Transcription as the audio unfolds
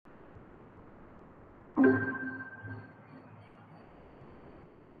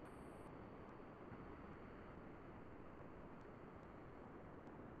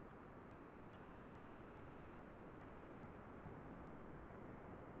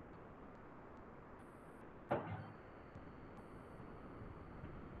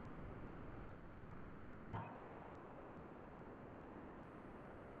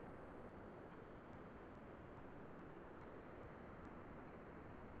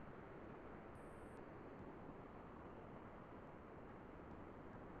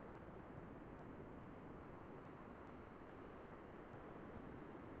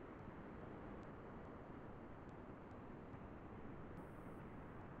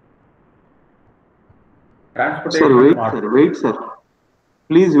Transportation sir, wait, model. sir, wait, sir.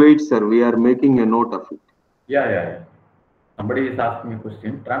 Please wait, sir. We are making a note of it. Yeah. Somebody is asking a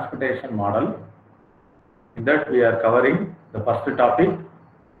question. Transportation model. In that we are covering the first topic.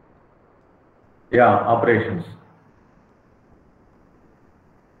 Yeah, operations.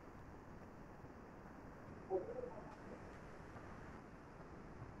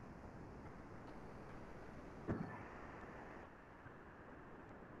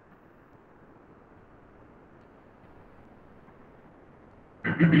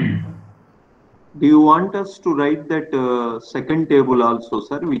 Do you want us to write that second table also,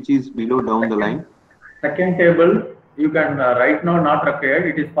 sir, which is below down the line? Second table, you can right now not required.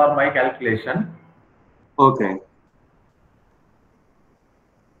 It is for my calculation. Okay.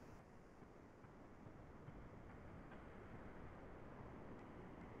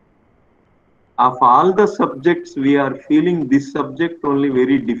 Of all the subjects, we are feeling this subject only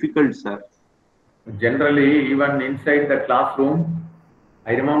very difficult, sir. Generally, even inside the classroom,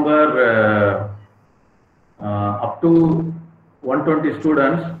 I remember up to 120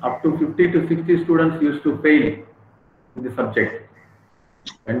 students, up to 50 to 60 students used to fail in the subject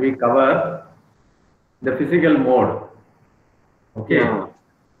when we cover the physical mode. Okay. Yeah.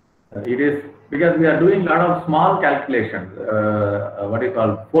 It is because we are doing a lot of small calculations, what do you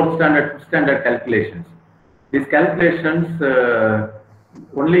call, fourth standard calculations. These calculations,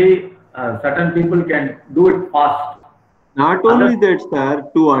 only certain people can do it fast. Not only that, sir,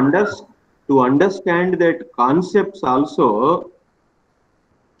 to understand that concepts also,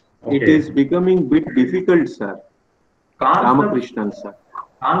 Okay. it is becoming bit difficult, sir. Ramakrishnan, sir.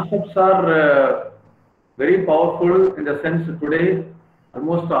 Concepts are very powerful in the sense today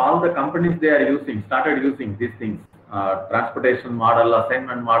almost all the companies they are started using these things, transportation model,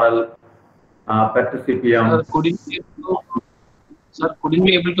 assignment model, PET CPM. Sir, couldn't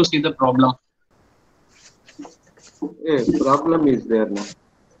be able to see the problem. Yeah, problem is there now.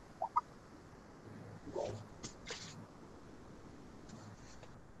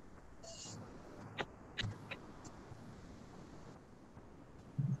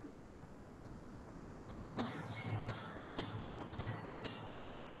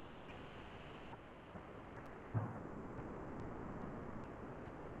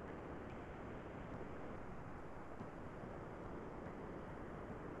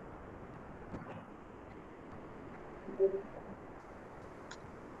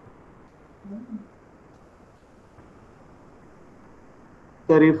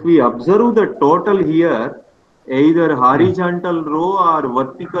 Sir, if we observe the total here, either horizontal row or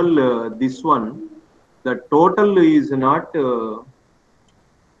vertical, this one, the total is not,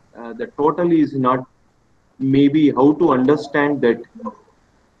 maybe how to understand that.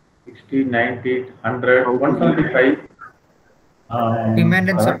 60, 90, 100, 175. Demand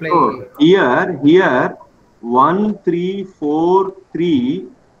and supply. So here 1, 3, 4, 3,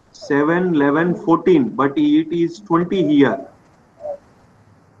 7, 11, 14, but it is 20 here.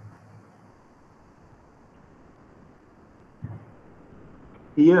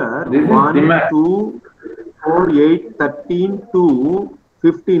 Here 1, 2, 4, 8, 13 to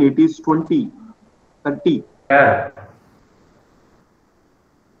 15, it is 20, 30. Yeah.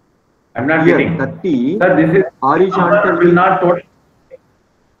 I'm not here, getting 30. Sir, this is horizontal. Will not total.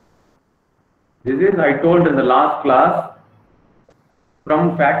 This is I told in the last class.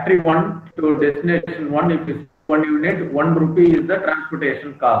 From factory 1 to destination 1, if you 1 unit, 1 rupee is the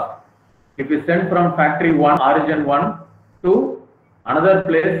transportation cost. If you send from factory 1, origin 1 to another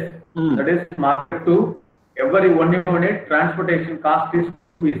place, that is market 2, every 1 unit transportation cost is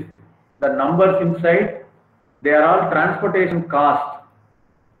 2. The numbers inside, they are all transportation cost.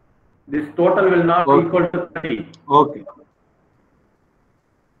 This total will not equal to 30. Okay.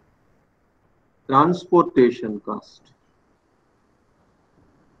 Transportation cost.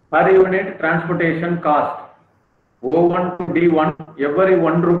 Per unit transportation cost. O1 to D1, every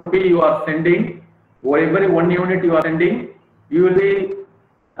 1 rupee you are sending, or every 1 unit you are sending, you will be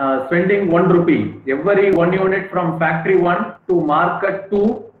spending 1 rupee. Every 1 unit from factory 1 to market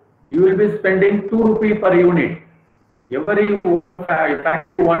 2, you will be spending 2 rupee per unit. Every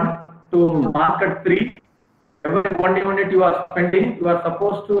factory 1 to market 3, every 1 unit you are spending, you are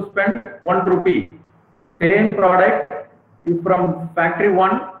supposed to spend 1 rupee. Same product, if from factory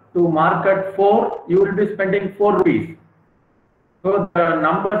 1 to market 4, you will be spending 4 rupees. So the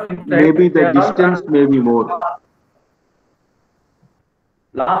numbers inside, maybe the distance may be more.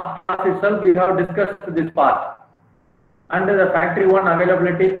 Last class itself we have discussed this part. Under the factory 1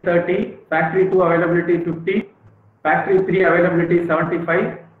 availability 30, factory 2 availability 50, factory 3 availability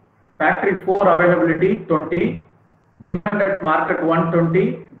 75, factory 4 availability 20, demand at market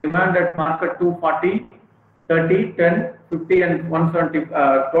 120, demand at market 240, 30, 10, 50 and 170,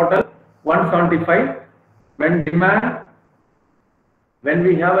 total 175. When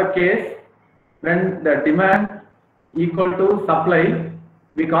we have a case, when the demand equal to supply,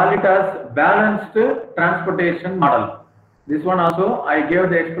 we call it as balanced transportation model. This one also I gave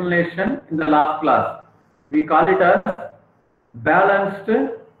the explanation in the last class. We call it as balanced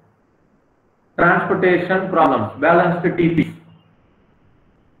transportation problems, balanced TP.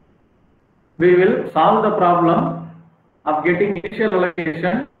 We will solve the problem of getting initial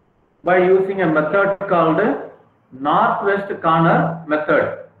allocation by using a method called northwest corner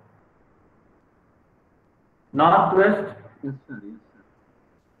method. Northwest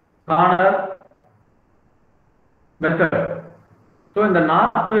corner method. So in the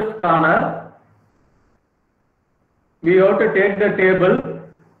northwest corner, we have to take the table.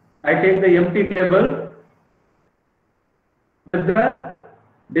 I take the empty table with the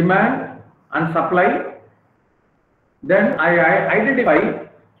demand and supply. Then I identify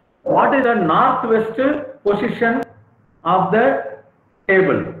what is the northwest position of the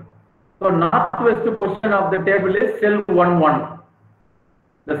table. So northwest position of the table is cell 11.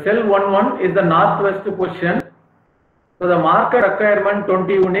 The cell 11 is the northwest position. So the market requirement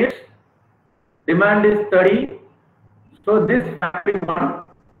 20 units, demand is 30. So this factory 1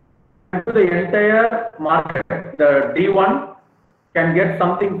 to the entire market, the D1 can get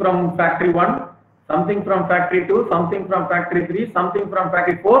something from factory 1, something from factory 2, something from factory 3, something from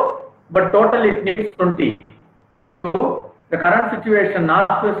factory 4, but total it needs 20. So the current situation,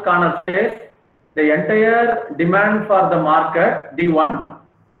 northwest corner says the entire demand for the market D1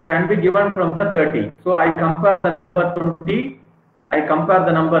 can be given from the 30. So I compare the number 20, I compare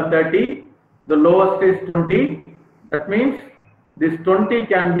the number 30, the lowest is 20. That means this 20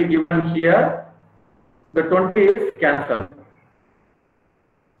 can be given here, the 20 is cancelled.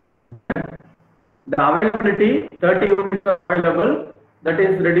 The availability 30 units available, that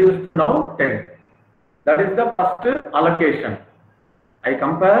is reduced now 10. That is the first allocation. I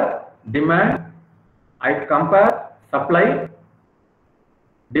compare demand, I compare supply.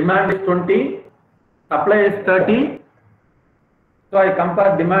 Demand is 20, supply is 30. So I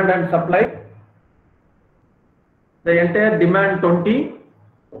compare demand and supply. The entire demand 20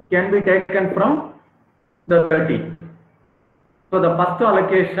 can be taken from the 30. So the first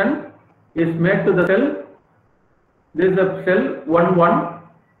allocation is made to the cell. This is the cell 11.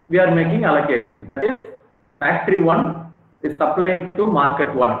 We are making allocation. That is factory 1 is supplying to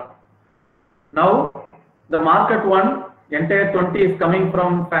market 1. Now the market 1, entire 20 is coming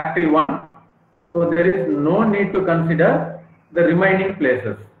from factory 1. So there is no need to consider the remaining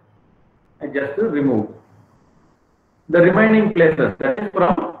places. I just remove the remaining places, that is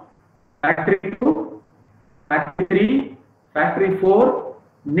from factory 2, factory 3, factory 4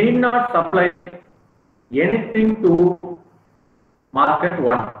 need not supply anything to market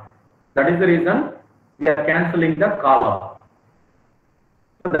 1. That is the reason we are cancelling the column.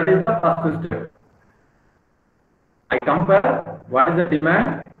 So that is the first step. I compare what is the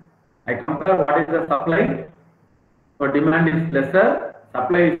demand, I compare what is the supply. So demand is lesser,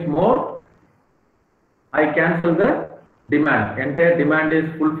 supply is more. I cancel the demand. Entire demand is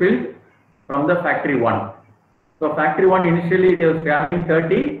fulfilled from the factory 1. So factory 1 initially it was having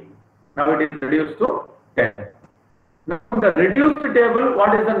 30, now it is reduced to 10. Now the reduced table,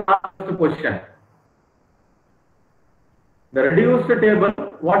 what is the northwest position? The reduced table,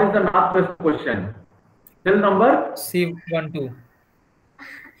 what is the northwest position? Cell number C12.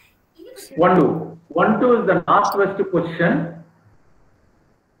 12. 12 is the northwest position.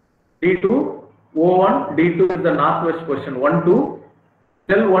 D2, O1, D2 is the northwest position. 12.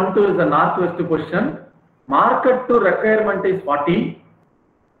 Cell 12 is the northwest position. Market 2 requirement is 40.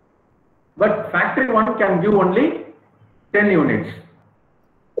 But factory 1 can give only 10 units.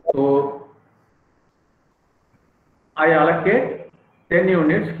 So I allocate 10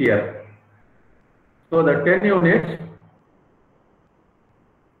 units here. So the 10 units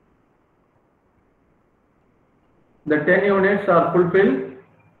the 10 units are fulfilled.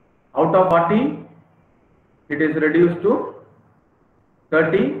 Out of 40, it is reduced to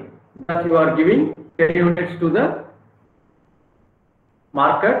 30. Thus, you are giving 10 units to the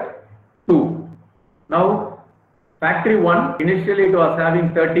market 2. Now, factory 1, initially it was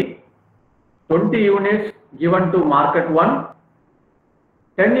having 30. 20 units given to market 1.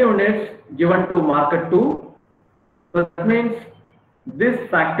 10 units given to market 2. So that means this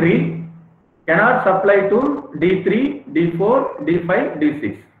factory cannot supply to D3, D4, D5,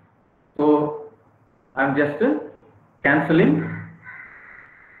 D6. So I am just cancelling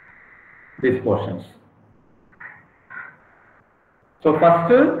these portions. So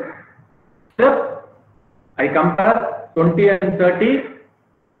first step, I compare 20 and 30.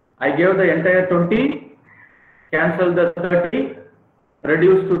 I gave the entire 20, cancel the 30,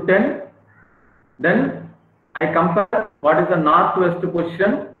 reduce to 10. Then I compare what is the northwest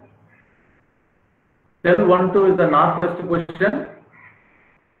position. Cell 1, 2 is the northwest position.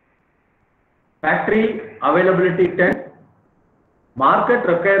 Factory availability 10. Market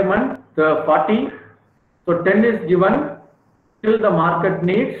requirement 40. So 10 is given till the market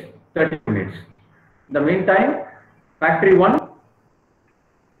needs 30 units. In the meantime, factory 1,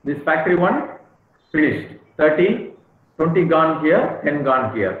 this factory 1 finished. 30, 20 gone here, 10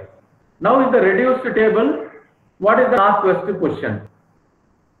 gone here. Now in the reduced table, what is the northwest position?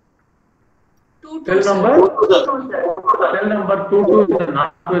 Cell number 2 is the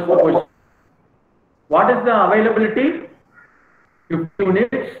northwest position. What is the availability? 50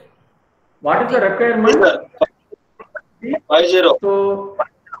 units. What is the requirement? 50. So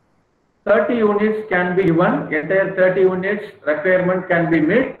 30 units can be given. Entire 30 units requirement can be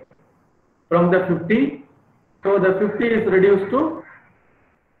met from the 50. So the 50 is reduced to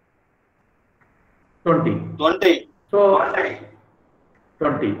 20. So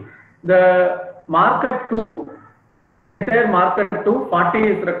 20. The market 2, entire market 2, 40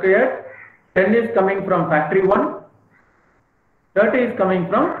 is required. 10 is coming from factory 1. 30 is coming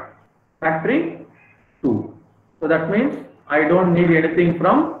from factory 2. So that means I don't need anything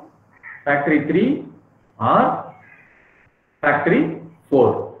from factory 3 or factory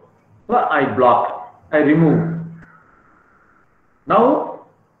 4. So I block, I remove. Now,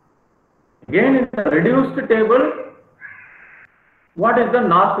 again in the reduced table, what is the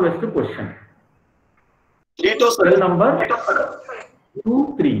northwest position? 3 to Cell number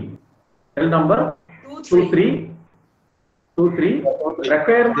 2, 3. Cell number 2, 3. 2, 3.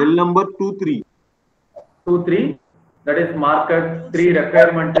 Requirement. Cell number 2, 3. 2, 3. That is market 3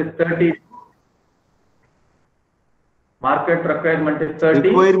 requirement is 30. Market requirement is 30.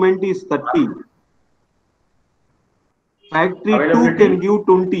 Requirement is 30. Factory 2 Availability? can give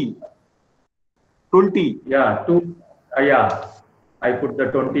 20. 20. Yeah, 2. Yeah, I put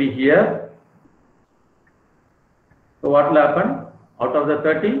the 20 here. So what will happen? Out of the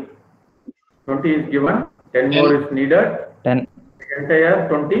 30, 20 is given, 10 more is needed. 10. Entire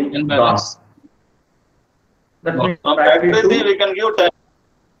 20 10 gone. balance. That means From factory factory 2, we can give 10.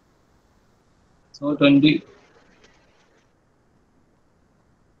 So 20.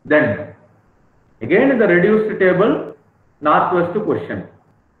 then again in the reduced table, northwest position.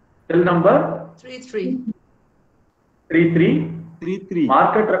 Cell number 3, 3. 3, 3. 3, 3.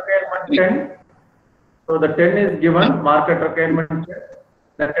 Market requirement 10. So the 10 is given, market requirement 10.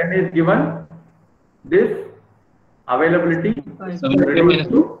 The 10 is given. This availability reduced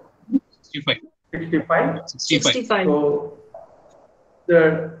to 65. 65. 65. So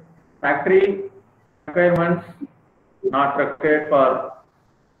the factory requirements not required for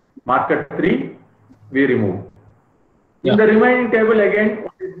market 3, we remove. Yeah. In the remaining table again,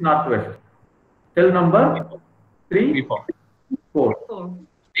 what is northwest? Cell number 3, 4. 4. 4.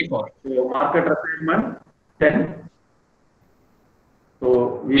 4. So market requirement 10.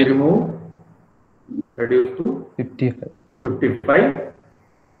 So we remove, reduce to 55.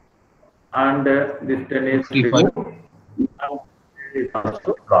 And this 10 is 55. removed. And it is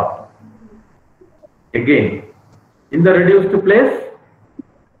also dropped. Again, in the reduced place,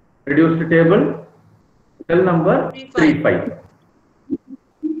 reduced table, cell number 35.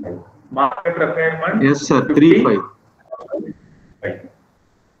 Market requirement. Yes, sir. 50. 3, 5.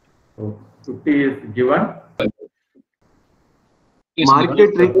 So 50 is given.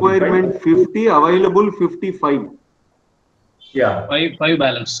 Market requirement 50, available 55. Yeah. 5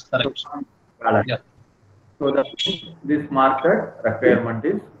 balance. Correct. Balance. Yeah. So this market requirement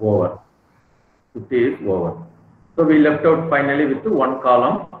is over. 50 is over. So we left out finally with one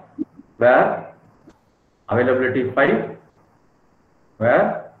column where availability 5,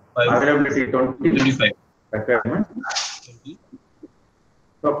 where 5. availability 20 25. requirement. 20.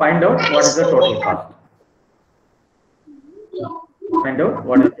 So find out what is the total cost. find out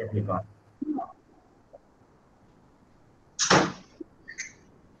what is total cost.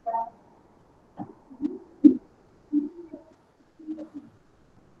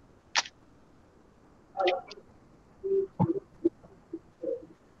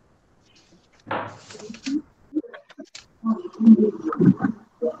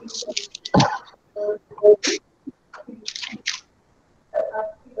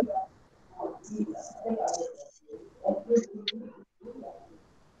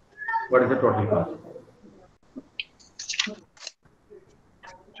 What is the total cost?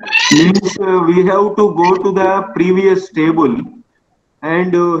 Means we have to go to the previous table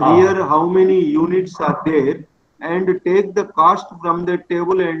and here how many units are there and take the cost from the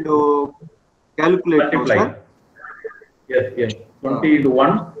table and calculate. No, Multiply. sir? Yes, yes. 20 into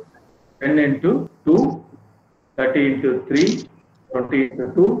 1, 10 into 2, 30 into 3, 20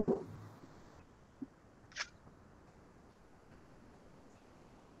 into 2.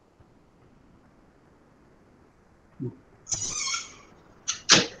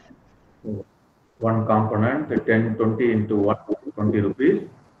 One component, 10, 20 into 1, 20 rupees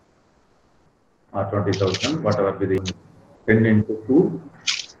or 20,000, whatever be the 10 into 2,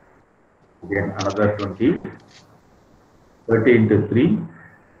 again another 20, 30 into 3,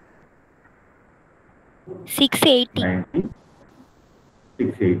 680. 90,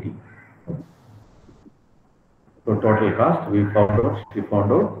 680. So total cost we found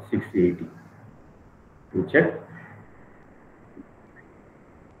out 680. You check.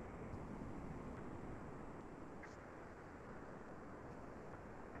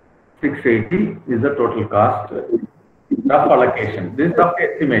 $680 is the total cost. Rough allocation. This is rough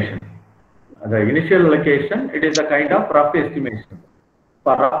estimation. The initial allocation, it is a kind of rough estimation.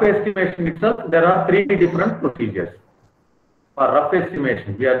 For rough estimation itself, there are 3 different procedures. For rough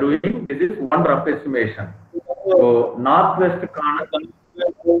estimation, we are doing, this is one rough estimation. So, northwest corner.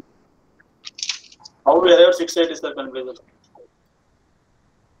 How we arrive 680 sir, conclusion?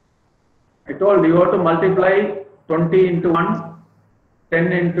 I told you have to multiply 20 into 1,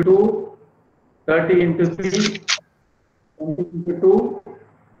 10 into 2, 30 into 3, 20 into 2,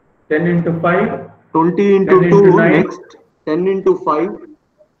 10 into 5. 20 into 2, next 10 into 5.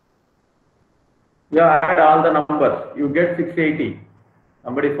 You add all the numbers, you get 680.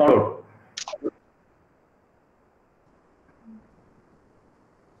 Somebody found out.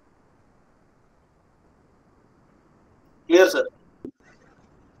 Clear, sir.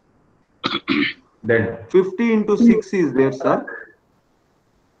 Then 50 into 6 is there, sir.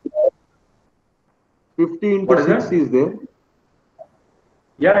 50 into 6 is there.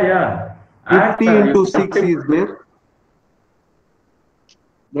 Yeah. 50 into 6 is there.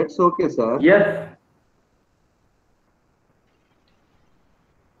 That's okay, sir. Yes.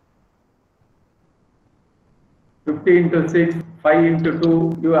 $50 into 6, 5 into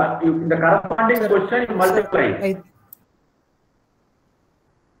 2. You the corresponding question you multiply.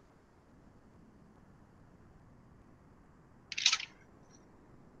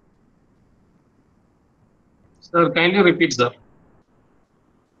 Sir, kindly repeat, sir.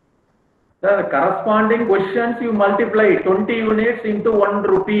 The corresponding questions you multiply 20 units into 1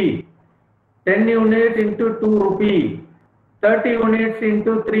 rupee, 10 units into 2 rupee, 30 units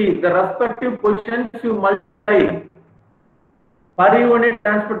into 3. The respective questions you multiply. Per unit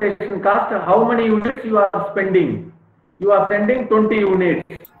transportation cost, how many units you are spending? You are sending 20 units.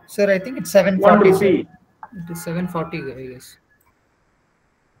 Sir, I think it's 740. 1 rupee. It is 740, I guess.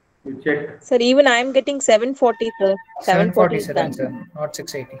 You check. Sir, even I am getting 740, sir. 740 is done. Sir, not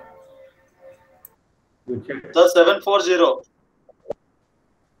 680. You check. Sir, 740.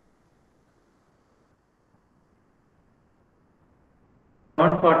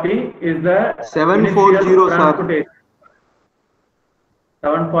 740 is the 740, initial sir. transportation.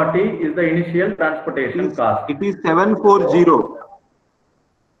 740 is the initial transportation cost. It is 740.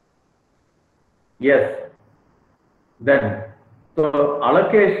 Yes. Then, so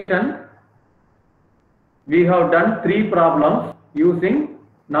allocation, we have done 3 problems using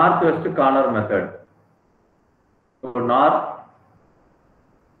northwest corner method. So north,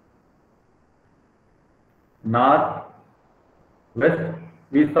 west,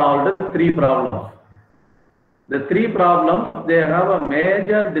 we solved 3 problems. The 3 problems, they have a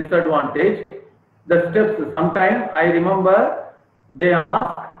major disadvantage. The steps, sometimes I remember they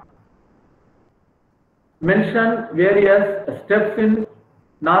ask, mention various steps in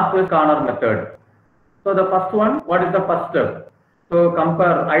northwest corner method. So the first one, what is the first step? So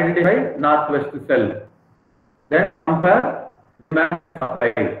compare, identify northwest cell. Then compare demand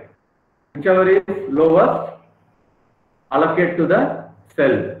supply. Whichever is lowest, allocate to the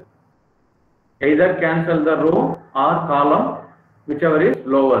cell. Either cancel the row or column whichever is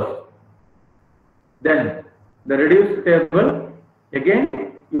lowest. Then the reduced table, again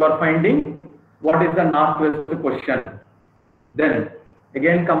you are finding what is the northwest position. Then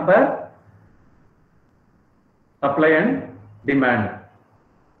again compare supply and demand.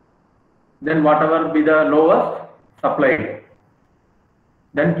 Then whatever be the lowest, supply.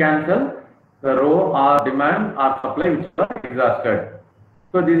 Then cancel the row or demand or supply which are exhausted.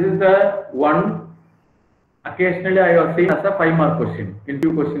 So this is the one. Occasionally I have seen as a 5-mark question in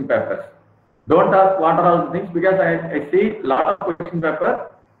few question papers. Don't ask what are all the things, because I see lot of question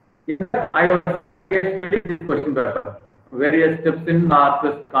paper. I have occasionally this question paper, various steps in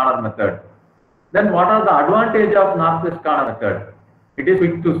northwest corner method. Then what are the advantage of northwest corner method? It is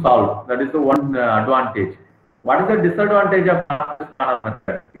quick to solve. That is the one advantage. What is the disadvantage of northwest corner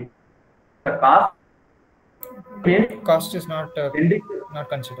method? The cost is not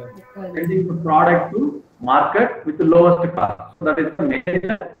considered. Sending the product to market with the lowest cost. So that is the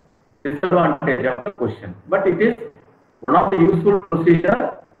major disadvantage of the question. But it is one of the useful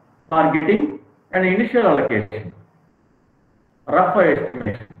procedure for getting an initial allocation, rough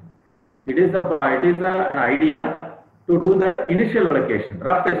estimation. It is an idea to do the initial allocation,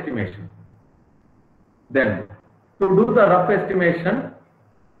 rough estimation. Then to do the rough estimation,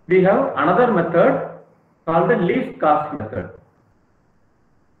 we have another method called the least cost method.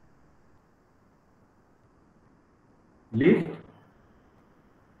 Least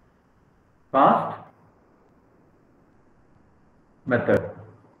cost method.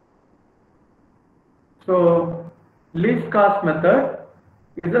 So least cost method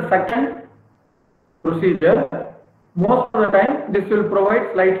is the second procedure. Most of the time this will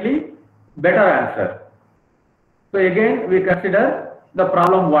provide slightly better answer. So again we consider the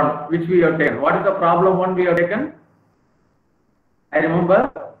problem 1 which we have taken. What is the problem 1 we have taken? I remember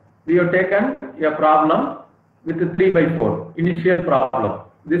we have taken a problem with the 3/4 initial problem.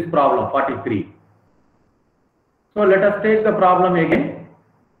 This problem 43. So let us take the problem again.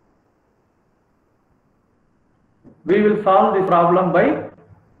 We will solve this problem by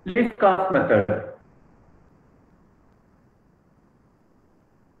least cost method.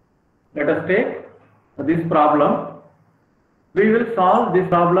 Let us take this problem. We will solve this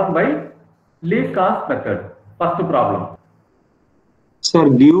problem by least cost method. First problem. Sir,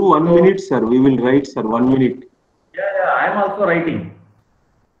 give 1 minute, sir. We will write, sir. 1 minute. Yeah, I am also writing.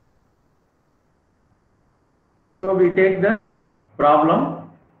 So we take the problem.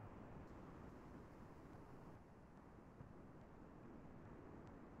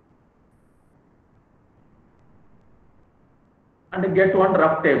 And get one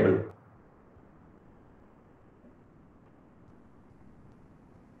rough table.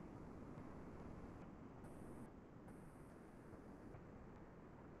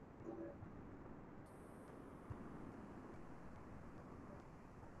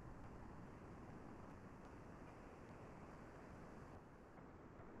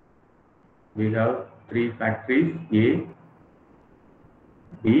 We have 3 factories, A,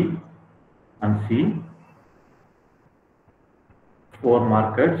 B and C, 4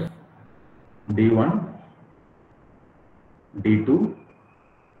 markets, D1, D2,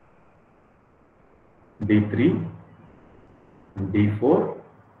 D3, D4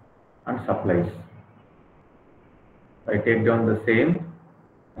 and supplies. I take down the same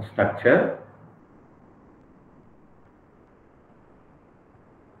structure.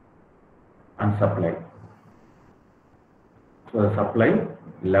 And supply. So the supply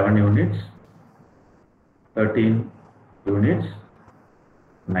 11 units, 13 units,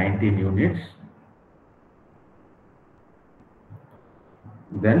 19 units.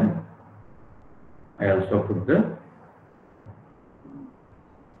 Then I also put the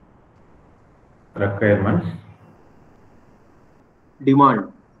requirements.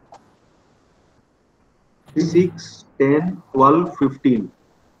 Demand 6, 10, 12, 15.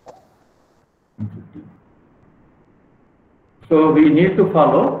 So we need to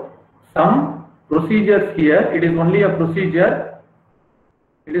follow some procedures here. It is only a procedure.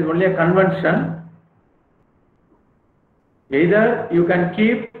 It is only a convention. Either you can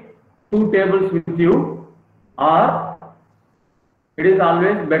keep 2 tables with you, or it is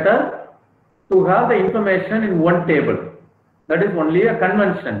always better to have the information in 1 table. That is only a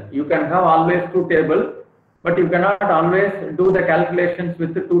convention. You can have always 2 tables, but you cannot always do the calculations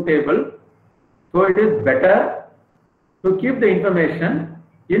with the 2 tables. So it is better to keep the information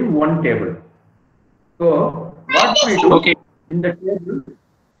in 1 table. So what we do in the table,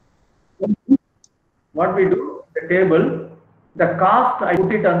 the table, the cost I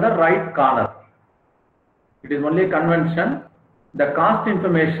put it on the right corner. It is only a convention. The cost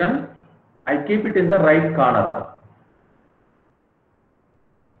information I keep it in the right corner.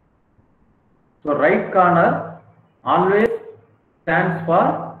 So right corner always stands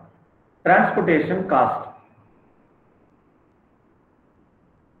for transportation cost.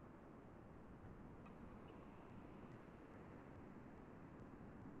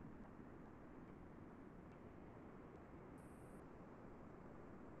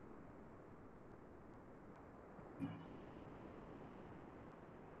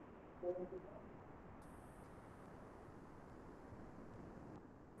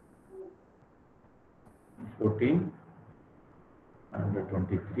 $14 and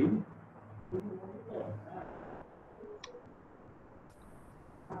 $23.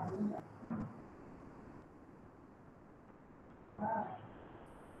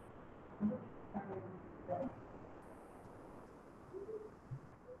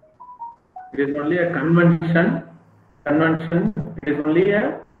 It is only a convention. It is only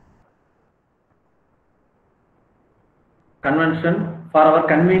a convention for our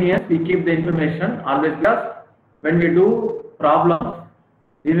convenience. We keep the information always, because when we do problems,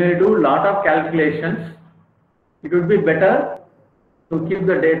 we may do lot of calculations. It would be better to keep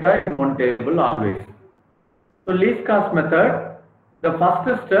the data in one table always. So least cost method, the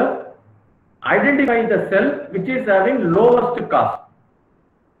first step, identify the cell which is having lowest cost.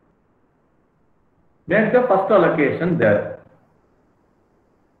 Make the first allocation there.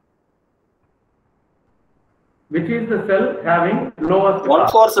 Which is the cell having lowest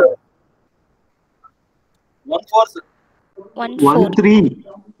cost? 1-4, sir. 1-4, sir. 1-3,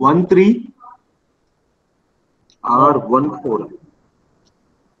 1-3 or 1-4.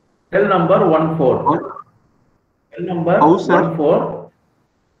 Cell number 1-4. Cell number 1-4.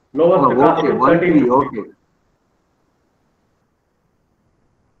 Lowest cost is 13. Okay.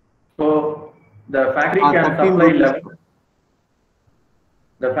 So the factory can supply 11.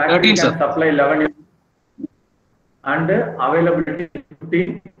 The factory 13, can sir. supply 11 and availability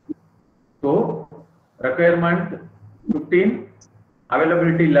 15. So requirement 15,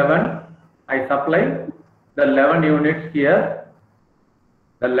 availability 11. I supply the 11 units here.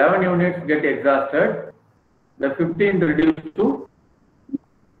 The 11 units get exhausted. The 15 reduced to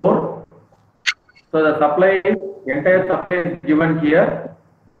 4. So the supply, entire supply is given here.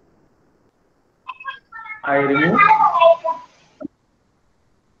 I remove.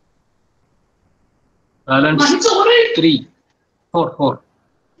 Balance 3, 4, 4.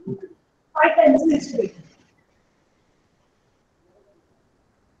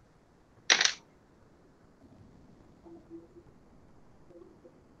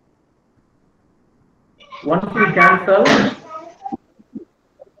 Once you cancel,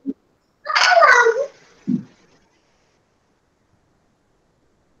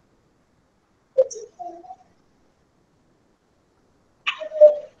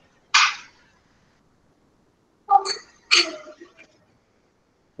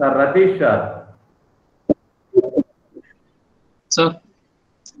 Sir Ratish sir, Sir,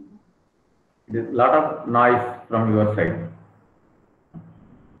 there is a lot of noise from your side.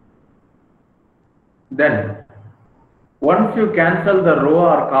 Then, once you cancel the row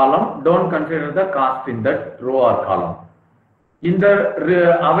or column, don't consider the cost in that row or column. In the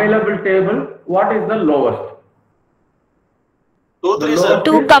available table, what is the lowest? 2-3, sir.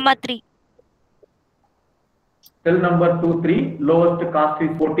 2,3. Cell number 2-3, lowest cost is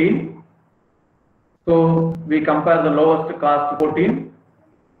 14. So we compare the lowest cost 14.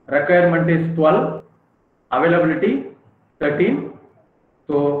 Requirement is 12. Availability 13.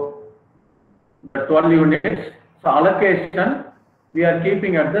 So the 12 units. So allocation we are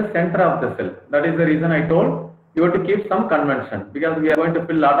keeping at the center of the cell. That is the reason I told you have to keep some convention, because we are going to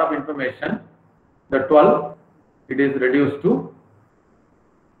fill a lot of information. The 12, it is reduced to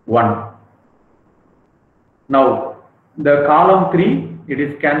 1. Now the column 3, it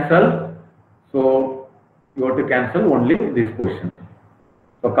is cancelled. So you have to cancel only this portion.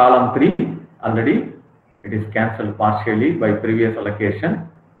 So column 3 already it is cancelled partially by previous allocation.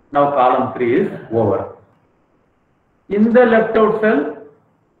 Now column 3 is over. In the left out cell,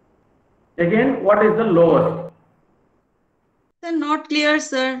 again, what is the lowest? Sir, not clear,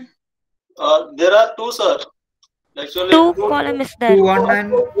 sir. There are 2, sir. Actually, 2 column is there.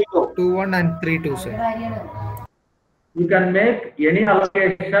 2-1 and 3-2, sir. You can make any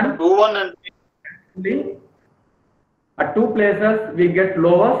allocation. 2-1 and 3. At 2 places we get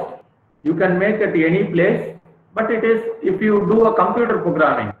lowest. You can make at any place, but it is if you do a computer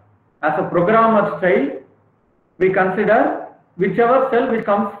programming as a programmer style, we consider whichever cell which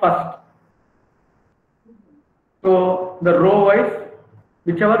comes first. So the row wise,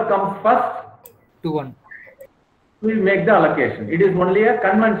 whichever comes first, 2-1. we make the allocation. It is only a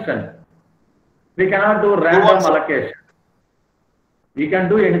convention. We cannot do random allocation. We can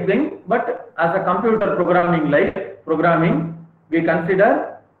do anything, but as a computer programming, we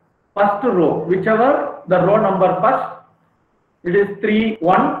consider first row, whichever the row number first, it is 3,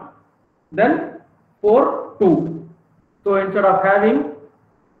 1, then 4, 2. So instead of having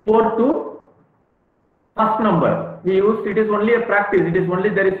 4, 2, first number, we use, it is only a practice,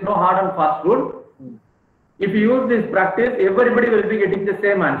 there is no hard and fast rule. If you use this practice, everybody will be getting the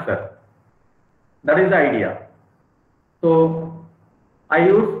same answer. That is the idea. So I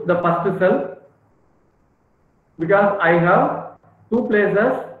use the first cell because I have two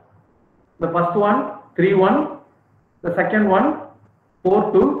places. The first one 3, 1, the second one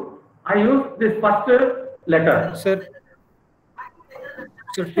 4, 2. I use this first letter. Sir.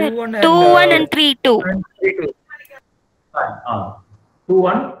 So 2, 1 and 2, 1 and 3, 2. 2,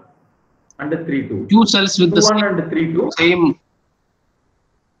 1 and 3, 2. Two cells with 2, the 1 and 3, 2. same.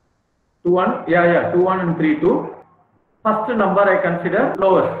 2, 1, 2, 1 and 3, 2. First number I consider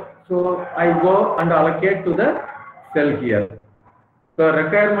lowest. So I go and allocate to the cell here. The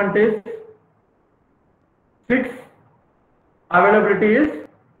requirement is 6. Availability is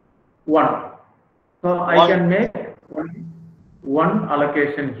 1. So I can make one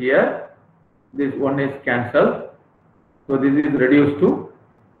allocation here. This one is cancelled. So this is reduced to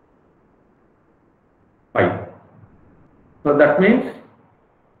 5. So that means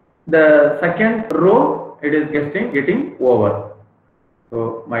the second row it is getting over.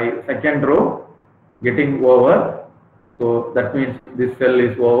 So my second row getting over. So that means this cell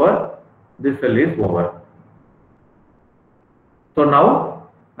is over. This cell is over. So now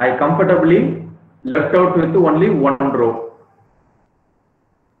I comfortably left out with only one row.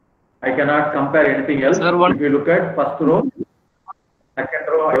 I cannot compare anything else. Sir, if you look at first row, second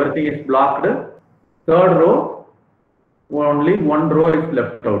row, everything is blocked. Third row, only one row is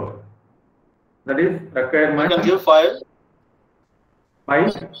left out. That is requirement. You can give 5.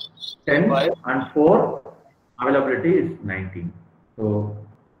 5, 10, 5. and 4. Availability is 19. So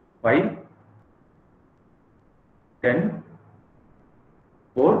 5, 10,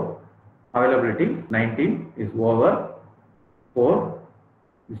 4. Availability 19 is over. 4.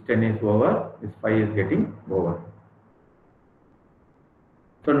 This 10 is over. This 5 is getting over.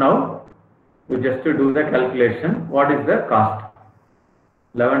 So now you just to do the calculation. What is the cost?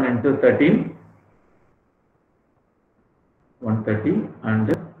 11 into 13. 130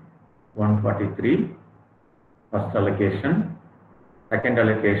 and 143. First allocation. Second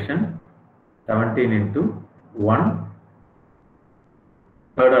allocation. 17 into 1.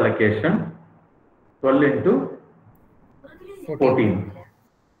 Third allocation. 12 into 14.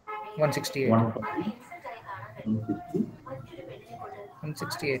 168. 140. 160.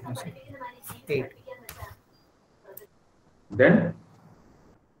 168. No, sir. 8. Then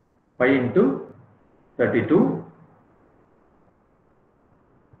 5 into 32.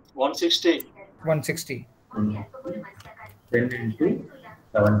 160. 160. 10 into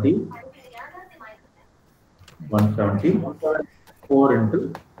 70. 170. 4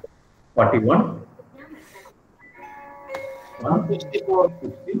 into 41. 164.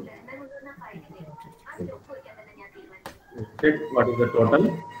 60. Check what is the total.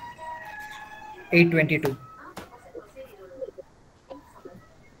 822.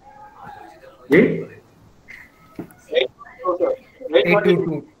 8.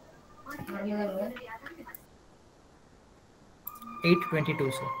 822.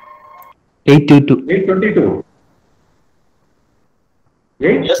 822, sir. 822. 822.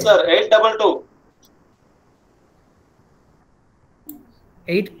 8. Yes, sir. 822.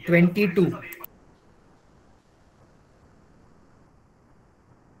 822.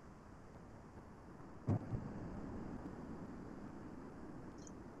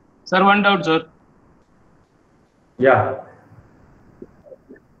 Sir, one doubt, sir. Yeah.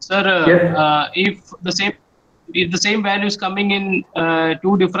 Sir, Yes. If the same value is coming in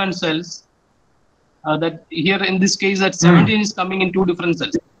two different cells, that here in this case that 17 is coming in two different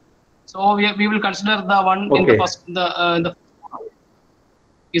cells. So we will consider the one in the Okay. first the.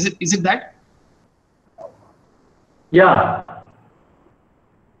 Is it that? Yeah.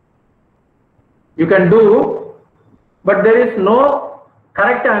 You can do, but there is no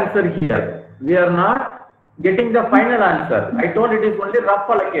correct answer here. We are not getting the final answer. I told it is only rough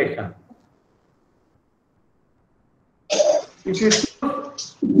allocation. If you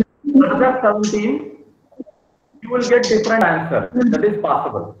choose another 17, you will get different answer. That is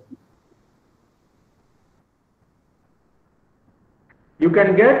possible. You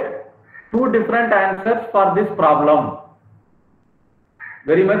can get two different answers for this problem.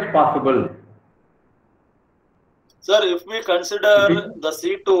 Very much possible. Sir, if we consider the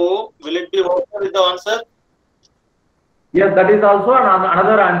C2, will it be okay with the answer? Yes, that is also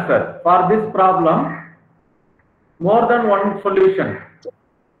another answer. For this problem, more than one solution.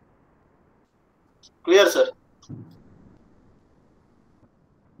 Clear, sir.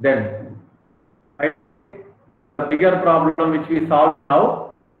 Then, a bigger problem which we solve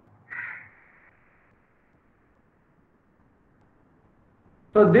now.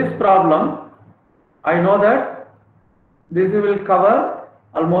 So this problem, I know that this will cover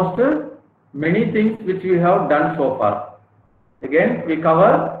almost many things which we have done so far. Again, we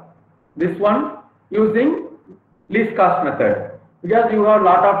cover this one using least cost method, because you have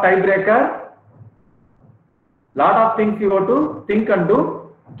lot of tiebreaker, lot of things you have to think and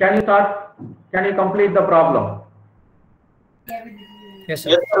do. Can you start? Can you complete the problem? Yes, sir.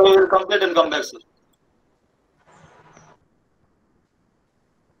 Yes, sir. We will complete and come back, sir.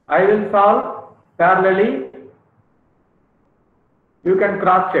 I will solve parallelly. You can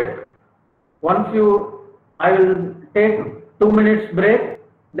cross check. Once I will take 2 minutes break,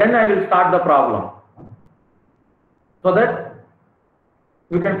 then I will start the problem, so that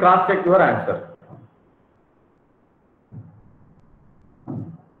you can cross check your answer.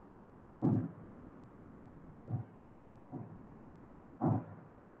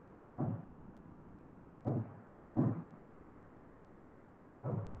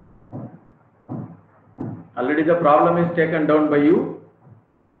 Already the problem is taken down by you.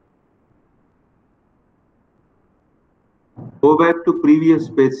 Go back to previous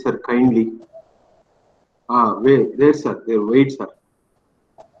page, sir, kindly. Wait, there, sir. There, wait, sir.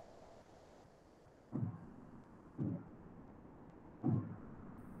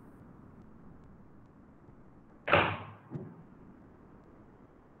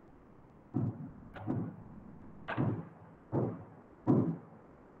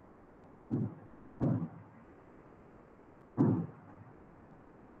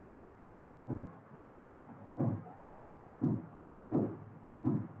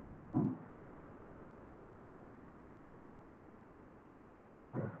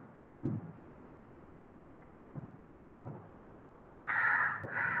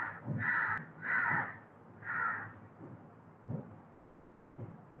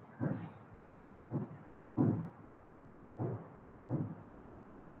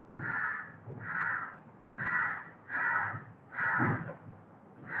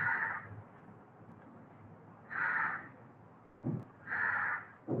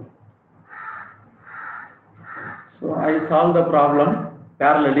 So I solve the problem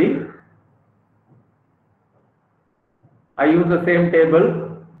parallelly. I use the same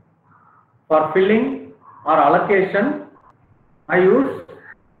table. For filling or allocation, I use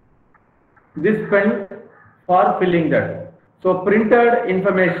this pen for filling that. So printed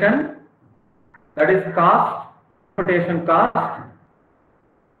information, that is cost, transportation cost.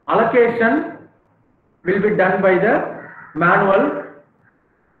 Allocation will be done by the manual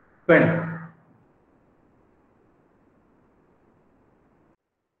pen.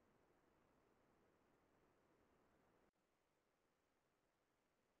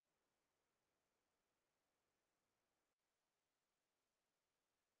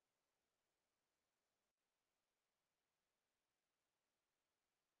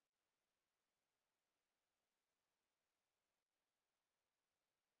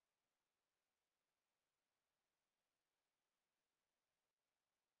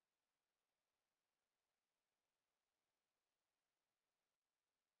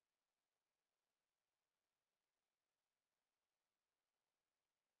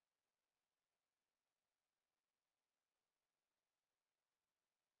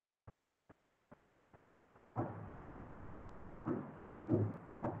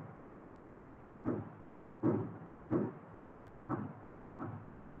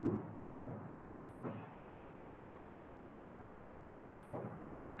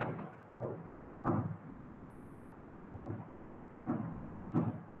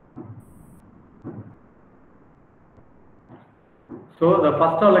 So the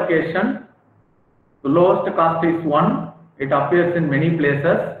first allocation, the lowest cost is 1. It appears in many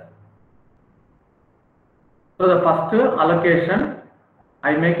places. So the first allocation,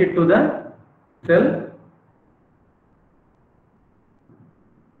 I make it to the cell.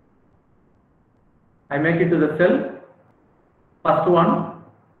 I make it to the cell. First one,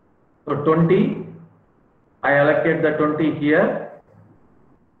 so 20. I allocate the 20 here.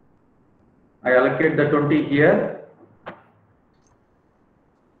 I allocate the 20 here.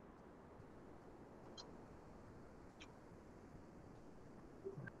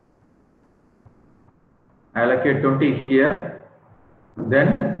 I allocate 20 here.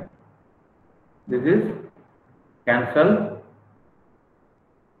 Then this is cancel.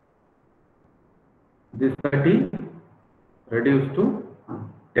 This 30 reduced to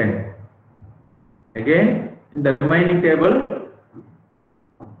 10. Again, in the remaining table,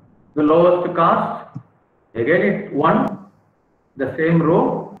 the lowest cost, again it 1, the same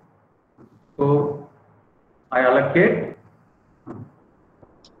row. So I allocate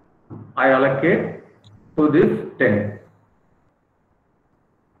to this 10,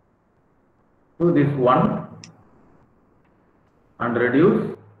 to this 1, and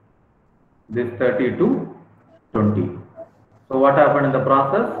reduce this 30 to 20. So what happened in the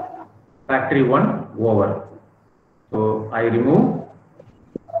process? Factory 1 over. So I remove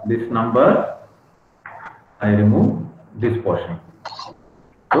this number, I remove this portion.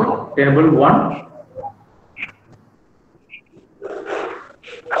 So table 1,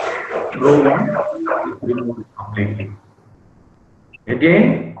 row 1 is removed completely.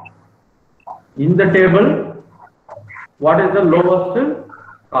 Again, in the table, what is the lowest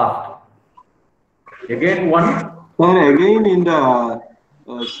cost? Again 1. Sir, again in the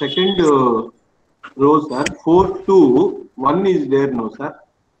second row, sir, 4, 2, 1 is there, no, sir?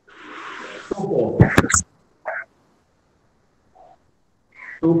 2, 4.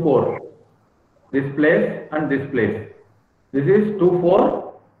 2, 4. This place and this place. This is 2,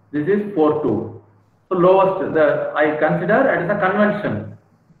 4. This is 4, 2. So lowest, I consider as a convention.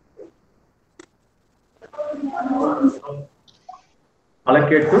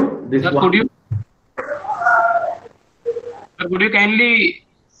 Allocate to this Sir, one. Could you kindly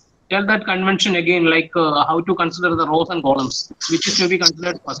tell that convention again, like how to consider the rows and columns, which is to be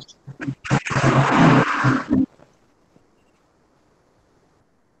considered first?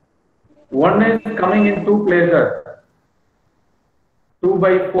 One is coming in 2 places. 2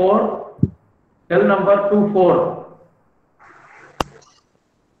 by 4, cell number 2, 4.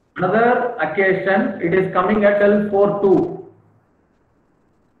 Another occasion, it is coming at cell 4, 2.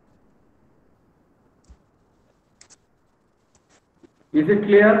 Is it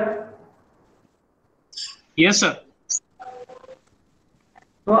clear? Yes, sir.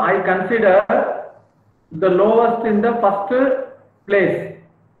 So I consider the lowest in the first place.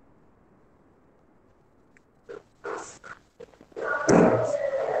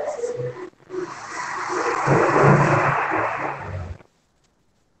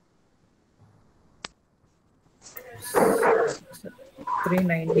 Sir,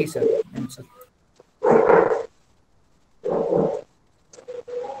 390, sir. Answer.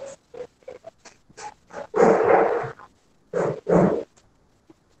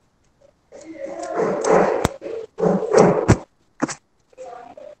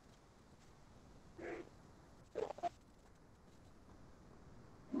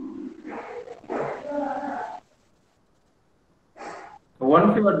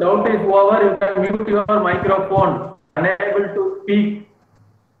 Once your doubt is over, you can mute your microphone. Unable to speak.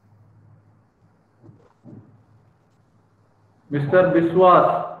 Mr.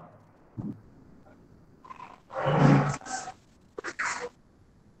 Biswas.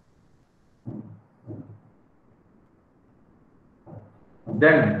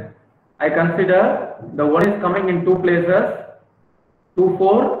 Then I consider the one is coming in 2 places, 2,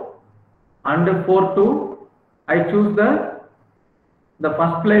 4 and 4, 2. I choose the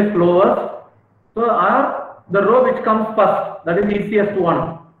first place lowest. So the row which comes first, that is easiest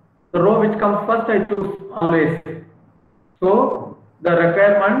one. The row which comes first I choose always. So the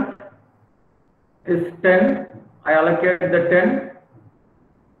requirement is 10. I allocate the 10.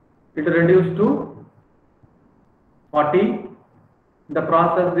 It reduced to 40. The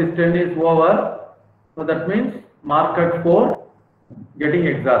process, this 10 is over. So that means market 4 getting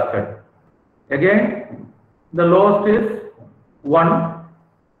exhausted. Again, the lowest is 1.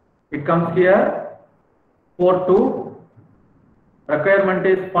 It comes here. 4, 2. Requirement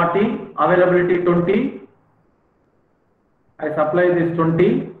is 40. Availability 20. I supply this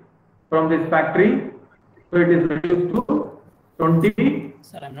 20 from this factory. So it is reduced to 20.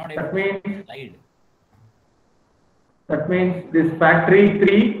 Sir, I'm not able to slide. That means this factory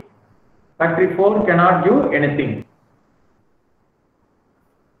 3, factory 4 cannot give anything.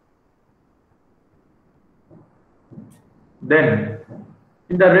 Then,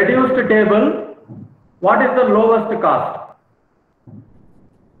 in the reduced table, what is the lowest cost?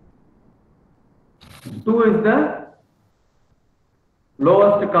 2 is the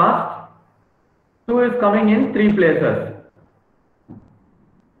lowest cost. 2 is coming in 3 places.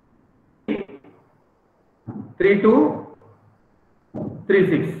 3, 2,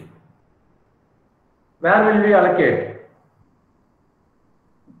 3, 6. Where will we allocate?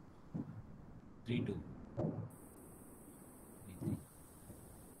 3, 2.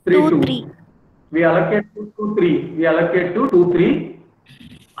 3, 2. 3. We allocate to 2, 3. We allocate to 2, 3.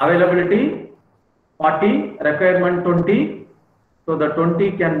 Availability 40. Requirement 20. So the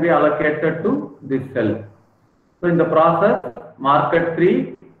 20 can be allocated to this cell. So in the process, market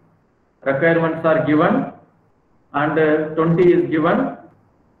 3 requirements are given and 20 is given.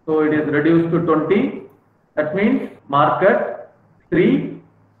 So it is reduced to 20. That means market 3,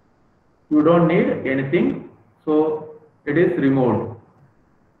 you don't need anything. So it is removed.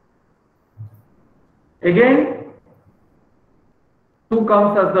 Again, 2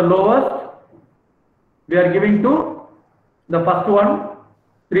 comes as the lowest. We are giving to the first one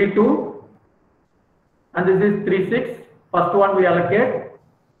 3, 2, and this is 3, 6. First one we allocate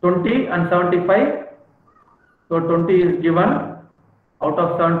 20 and 75. So 20 is given out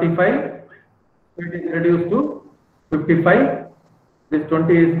of 75. It is reduced to 55. This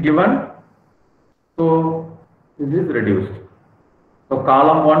 20 is given. So this is reduced. So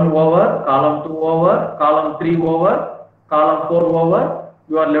column 1 over, column 2 over, column 3 over, column 4 over.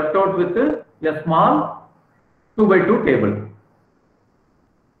 You are left out with a small 2 by 2 table.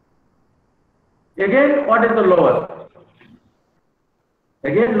 Again, what is the lowest?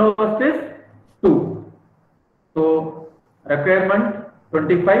 Again, lowest is 2. So requirement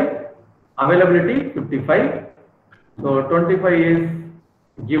 25, availability 55. So 25 is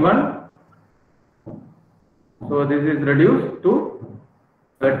given. So this is reduced to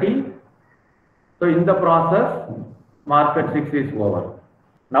 30. So in the process, market 6 is over.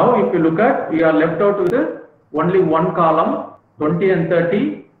 Now if you look at, we are left out with only one column, 20 and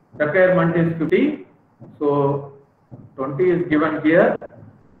 30. Requirement is 50. So 20 is given here,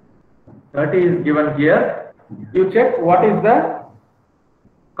 30 is given here. You check what is the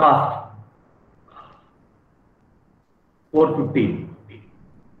cost. 450.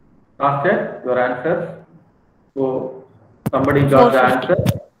 Cross check your answers. So somebody got the answer.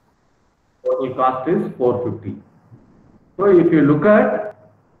 Total cost is 450. So if you look at,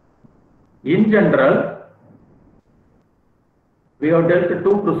 in general, we have dealt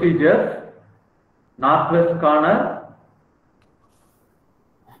 2 procedures. Northwest corner.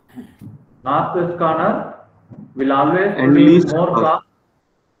 Northwest corner will always produce more cost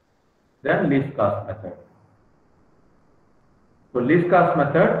than least cost method. So least cost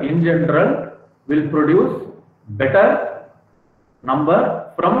method in general will produce better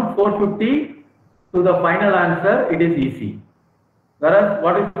number. From 450 to the final answer, it is easy. Whereas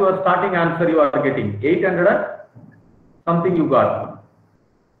what is your starting answer you are getting? 800 something you got.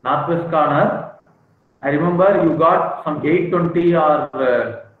 Northwest corner, I remember you got some 820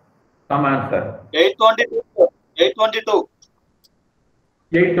 or some answer. 822. 822.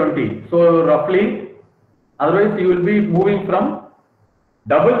 820. So roughly, otherwise you will be moving from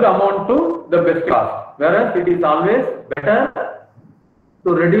double the amount to the best cost. Whereas it is always better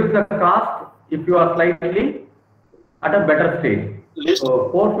to reduce the cost if you are slightly at a better stage. So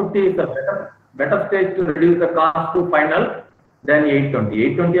 450 is a better stage to reduce the cost to final than 820.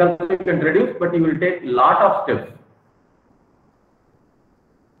 820 also you can reduce, but you will take lot of steps.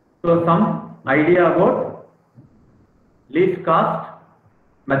 So some idea about least cost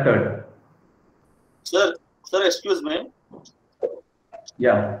method. Sir, excuse me.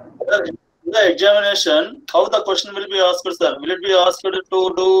 Yeah. Sir, in the examination, how the question will be asked, sir? Will it be asked to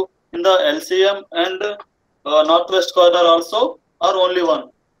do in the LCM and northwest corner also, or only one?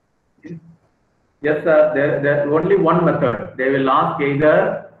 Yes, sir. There only one method. They will ask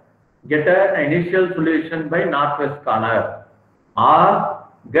either get an initial solution by northwest corner or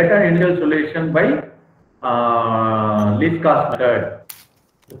get an initial solution by least cost method.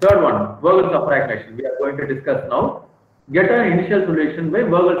 The third one, Vogel's approximation. We are going to discuss now. Get an initial solution by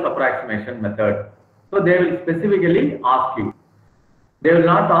Vogel's approximation method. So they will specifically ask you. They will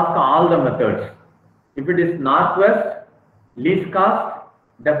not ask all the methods. If it is northwest, least cost,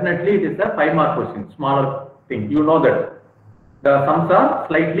 definitely it is a 5-mark question, smaller thing. You know that. The sums are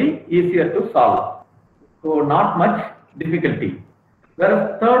slightly easier to solve. So not much difficulty.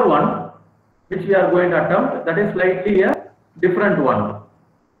 Whereas third one, which we are going to attempt, that is slightly a different one.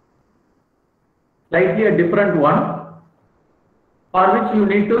 Slightly a different one, for which you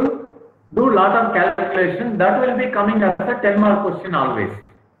need to do lot of calculation. That will be coming as a 10-mark question always.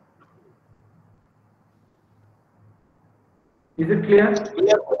 Is it clear?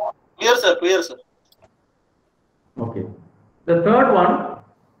 Clear, sir. Clear, sir. Okay. The third one,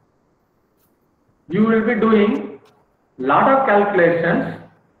 you will be doing lot of calculations.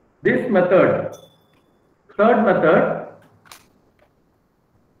 This method, third method,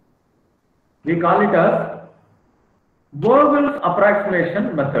 we call it as Vogel's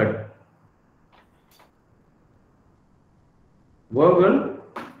approximation method. Vogel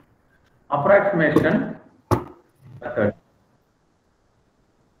approximation method.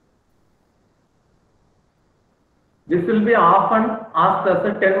 This will be often asked as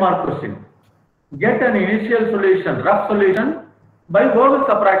a 10-mark question. Get an initial solution, rough solution by Vogel's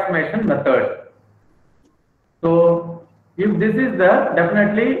approximation method. So if this is there,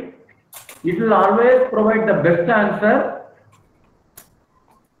 definitely it will always provide the best answer.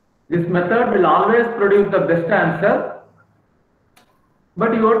 This method will always produce the best answer,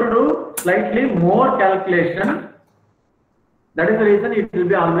 but you have to do slightly more calculation. That is the reason it will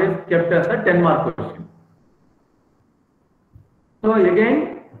be always kept as a 10-mark question. So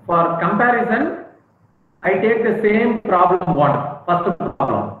again, for comparison, I take the same problem 1, first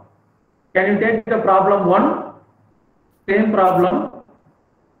problem. Can you take the problem 1? Same problem.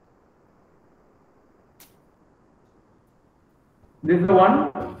 This is the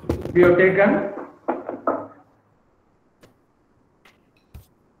one we have taken.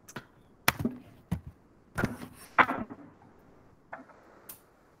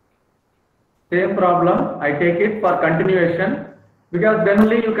 Same problem, I take it for continuation, because then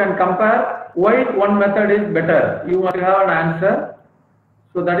only you can compare why one method is better. You must have an answer.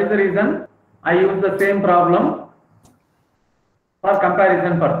 So that is the reason I use the same problem for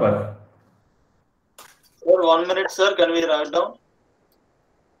comparison purpose. For 1 minute, sir, can we write down?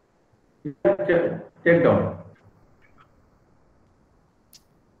 Check down.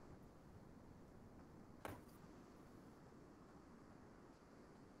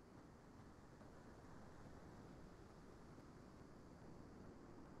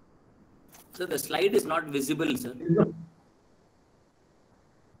 So the slide is not visible, sir.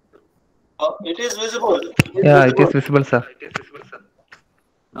 It is visible. Yeah, it is visible, sir.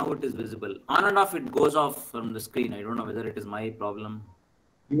 Now it is visible. On and off it goes off from the screen. I don't know whether it is my problem.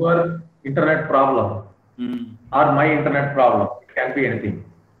 Your internet problem or my internet problem. It can be anything.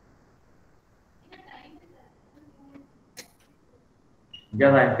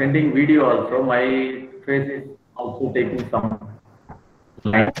 Because I am sending video also, my face is also taking some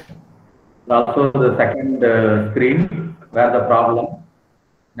light. Also the second screen where the problem,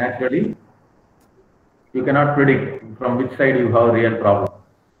 naturally, you cannot predict from which side you have real problem.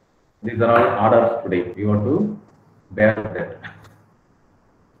 These are all orders today. You have to bear that.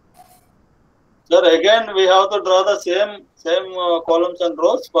 Sir, again we have to draw the same columns and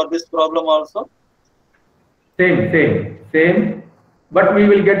rows for this problem also. Same. But we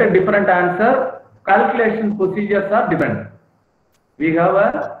will get a different answer. Calculation procedures are different. We have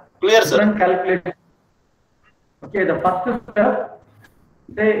a different calculation. Okay, the first step,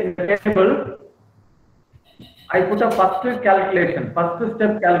 say in the table, I put a first step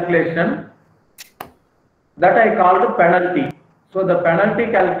calculation that I called penalty. So the penalty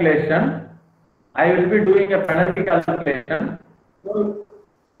calculation, I will be doing a penalty calculation. So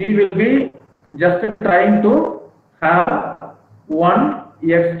we will be just trying to have one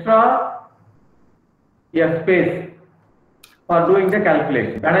extra space for doing the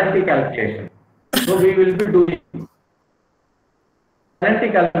calculation, penalty calculation. So we will be doing penalty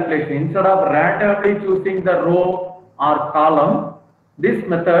calculation instead of randomly choosing the row or column. This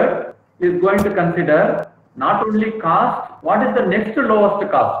method is going to consider not only cost, what is the next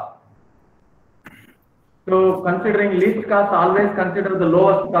lowest cost. So considering least cost, always consider the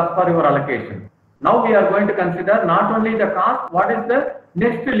lowest cost for your allocation. Now we are going to consider not only the cost, what is the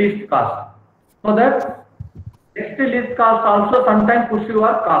next least cost. So that next least cost also sometimes push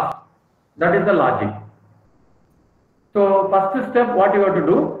your cost. That is the logic. So first step, what you have to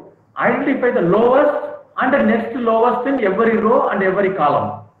do, identify the lowest and the next lowest in every row and every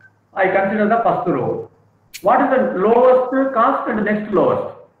column. I consider the first row. What is the lowest cost and the next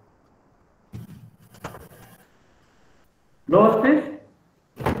lowest? Lowest is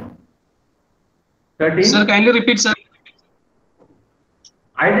 13. Sir, kindly repeat, sir.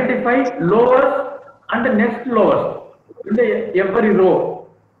 Identify lowest and the next lowest in every row.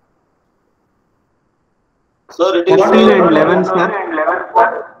 Sir, it is 13 and 11, sir.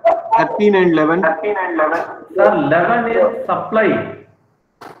 13 and 11. Sir, 11 is supply.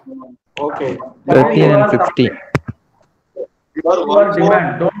 Okay. 30 and 60. Your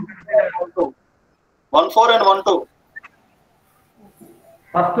demand. Don't 1-4 and 1-2.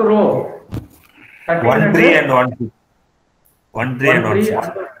 First row. 1-3 and 1-2. 1-3 and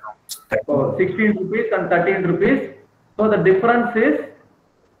 1-6. So 16 rupees and 13 rupees. So the difference is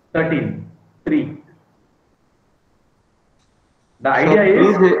 3. The idea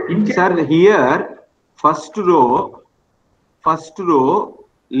is, sir, here first row,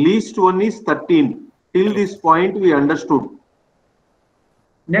 least one is 13. Till this point we understood.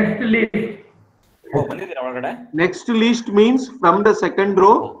 Next least. Next least means from the second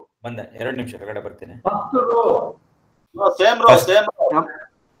row. First row. No, same row.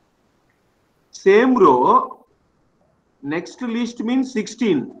 Same row. Next list means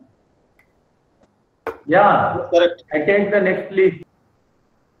 16. Yeah, correct. I take the next list.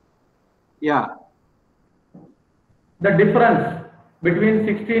 Yeah. The difference between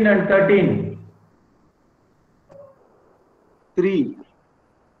 16 and 13. 3.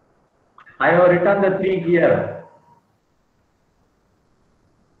 I have written the 3 here.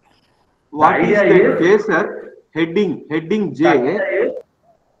 What is idea that J, sir? Heading The J. idea is,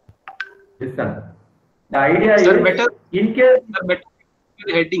 listen. The idea Sir, is, better, in case better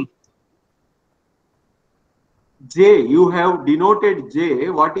heading. J, you have denoted J.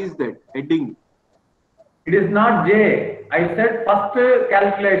 What is that? Heading. it is not J. I said first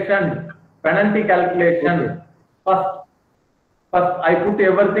calculation, penalty calculation. Okay. First I put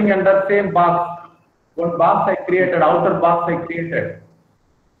everything under same box. One box I created, outer box I created.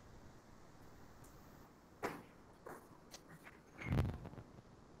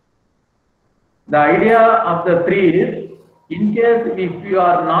 The idea of the 3 is, in case if you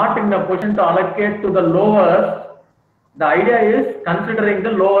are not in a position to allocate to the lowest, the idea is considering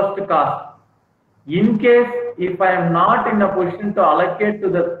the lowest cost. In case if I am not in a position to allocate to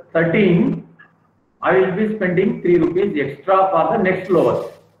the 13, I will be spending 3 rupees extra for the next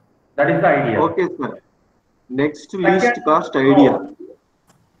lowest. That is the idea. Okay, sir. Next least cost idea.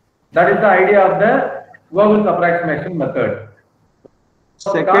 That is the idea of the Vogels approximation method.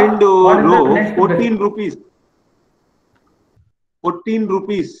 Second row, 14 rupees. 14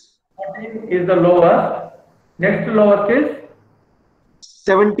 rupees. 14 is the lowest. Next lowest is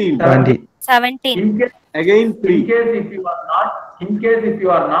 17. 17. Again 3. In case if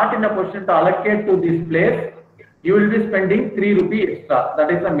you are not in a position to allocate to this place, you will be spending 3 rupees extra. That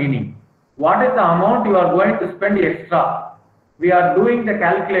is the meaning. What is the amount you are going to spend extra? We are doing the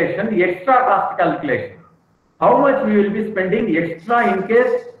calculation, extra cost calculation. How much we will be spending extra in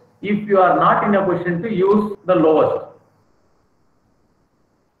case if you are not in a position to use the lowest.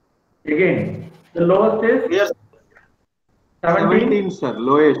 Again, the lowest is 17, sir,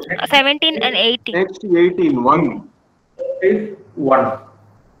 lowest. 17 and 18. Next 18, 1. Is 1.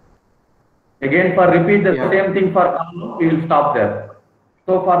 Again, for repeat the same thing for column, we will stop there.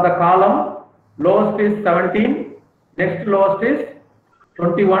 So for the column, lowest is 17, next lowest is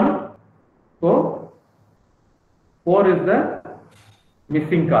 21. So 4 is the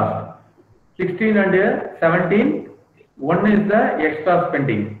missing cost. 16 and 17, 1 is the extra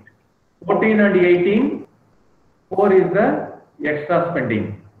spending. 14 and 18, 4 is the extra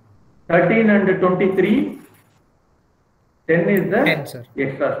spending. 13 and 23, 10 is the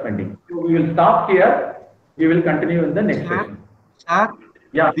extra spending. So we will stop here. We will continue in the next session. Sir,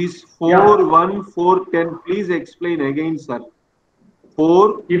 yeah. This 4, 1, 4, 10, please explain again, sir.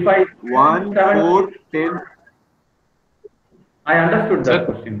 4, 1, 4, 10. I understood that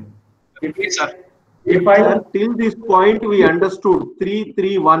question. Sir, till this point we understood 3,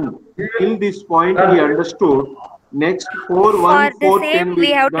 3, 1. Till this point we understood. Next 4, 1, 4, 10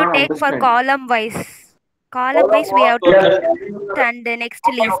 we have to take for column wise. Column wise we have to take and the next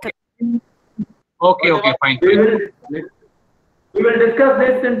list. Okay, fine. We will discuss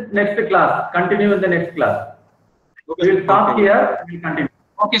this in next class. Continue in the next class. We will stop here. We will continue.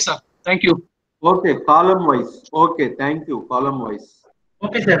 Okay, sir. Thank you. Okay, column wise. Okay, thank you. Column wise.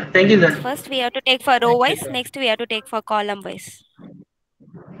 Okay, sir. Thank you, sir. First we have to take for row wise. Next we have to take for column wise.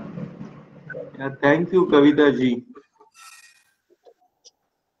 Yeah, thank you, Kavita ji.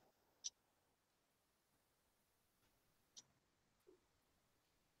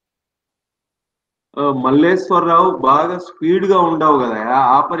 Malleswara Rao బాగా speed గా ఉండవు కదా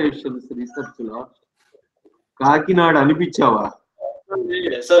operations research లో Kakinada అనిపించావా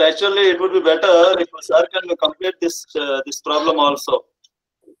Sir, actually it would be better if sir can complete this problem also.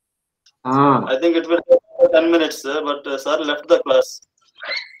 I think it will take 10 minutes, but sir left the class.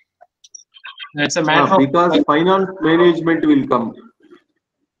 It's a matter because finance management will come.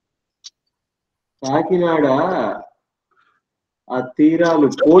 Kakinada ఆ తీరాలు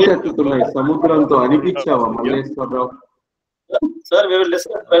పోటెత్తుతున్నాయి సముద్రంతో అనిపించావా Malleswara Rao Sir, we will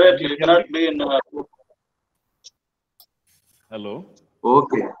discuss privately. You cannot be in Hello.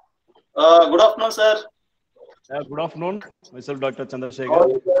 Okay. Good afternoon, sir. Good afternoon. Myself, Dr. Chandrasekhar.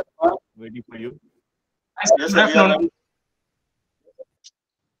 Waiting for you. Yes, Good afternoon.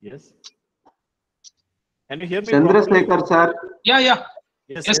 Yes. Can you hear me? Chandrasekhar sir. Yeah.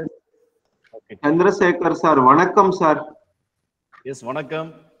 Yes. Okay. Chandrasekhar sir, வணக்கம் sir. Yes, வணக்கம்.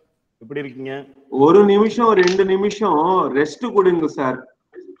 எப்படி இருக்கீங்க? ஒரு நிமிஷம் 2 நிமிஷம் rest கொடுங்க sir.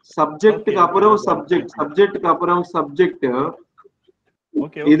 சப்ஜெக்ட்டுக்கு அப்புறம் சப்ஜெக்ட்டுக்கு அப்புறம் சப்ஜெக்ட்.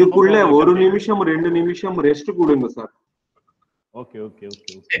 இதுக்குள்ள ஒரு நிமிஷம் 2 நிமிஷம் ரெஸ்ட் கொடுங்க sir. Okay.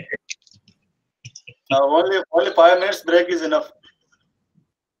 only 5 minutes break is enough.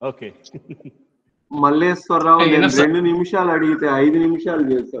 Okay. Malleswara Rao Hey, నేను enough, sir. 2 నిమిషాలు అడిగితే 5 నిమిషాలు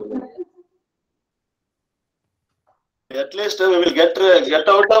చేసావు. At least we will get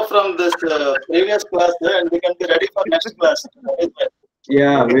out of from this previous class and we can be ready for next class.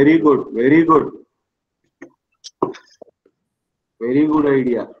 Yeah, very good, very good. Very good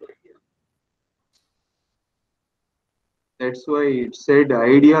idea. That's why it said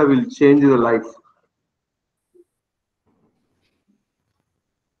idea will change the life.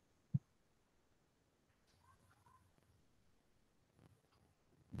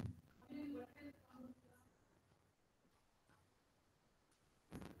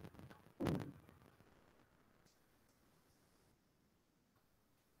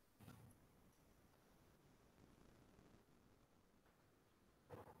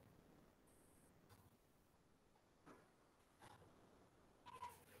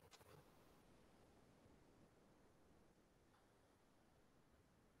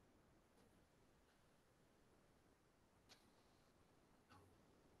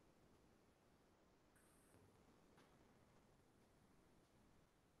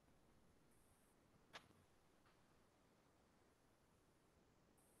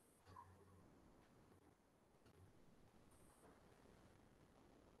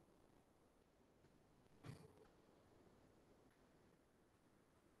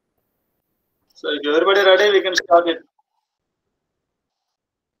 So if everybody ready, we can start it.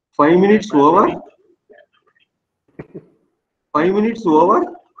 5 minutes over. 5 minutes over.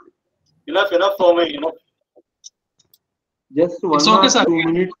 Enough for me, Just 1 It's okay, or sir. 2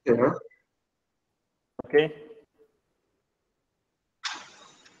 minutes there. Okay.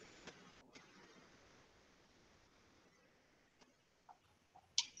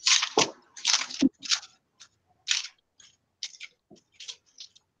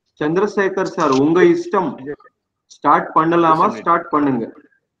 Chandrasekhar sir உங்க இஷ்டம். Start பண்ணலாமா? Start பண்ணுங்க.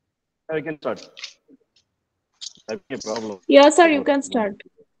 I can start. That's a problem. Yeah, sir, you can start.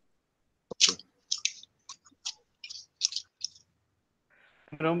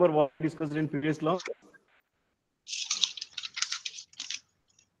 Remember what we discussed in previous class?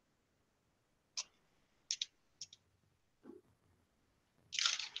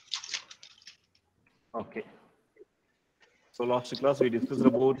 Okay. So last class we discussed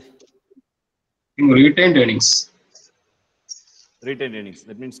about Retained earnings. retained earnings.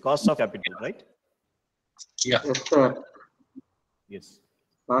 That means cost of capital, right? Yeah. Yes, sir. Yes.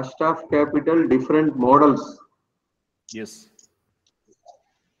 Cost of capital, different models. Yes.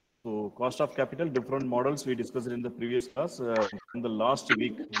 So cost of capital, different models we discussed in the previous class in the last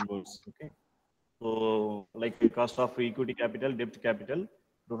week onwards. Okay. So like the cost of equity capital, debt capital,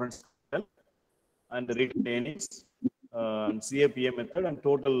 preference capital, and the retained earnings, and CAPM method, and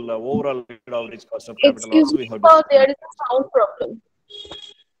total overall weighted average cost of capital. Excuse Also me, we have sir, discussed. there is a sound problem.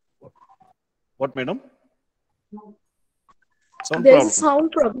 What, madam? Sound There is a problem. sound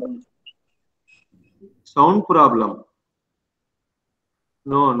problem. Sound problem.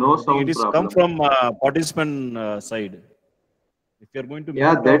 No sound It is problem. come from participant side. If you are going to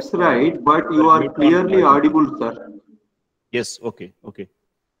Yeah, mute that's off, right. But you are mute on clearly audio. audible, sir. Yes. Okay. Okay.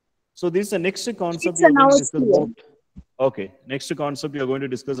 So this is the next concept It's we are now going to it's discuss clear. about. Okay. Next concept we are going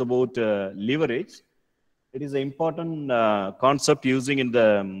to discuss about leverage. It is an important concept using in the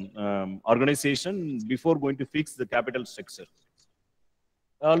organization before going to fix the capital structure.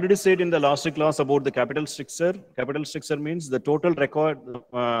 I already said in the last class about the capital structure. Capital structure means the total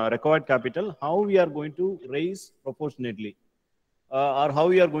required capital, how we are going to raise proportionately, or how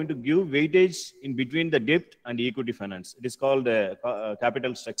we are going to give weightage in between the debt and equity finance. It is called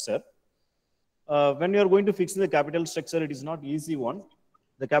capital structure. When you are going to fix the capital structure, it is not easy one.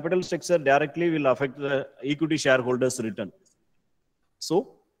 The capital structure directly will affect the equity shareholders' return.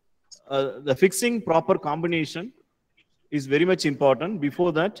 So the fixing proper combination is very much important.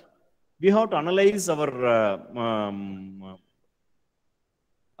 Before that, we have to analyze our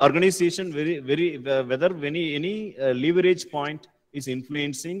organization whether any leverage point is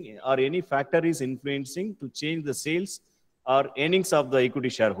influencing or any factor is influencing to change the sales or earnings of the equity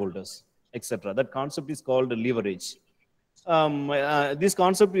shareholders, etc. That concept is called leverage. This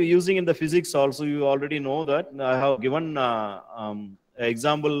concept you're using in the physics also, you already know that. I have given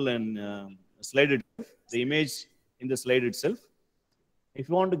example in slide itself, the image in the slide itself. If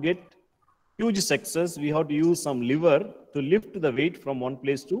you want to get huge success, we have to use some lever to lift the weight from one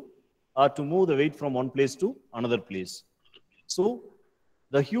place to, or to move the weight from one place to another place. So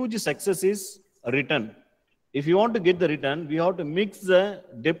the huge success is a return. If you want to get the return, we have to mix the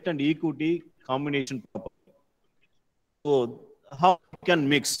debt and equity combination properly. So how we can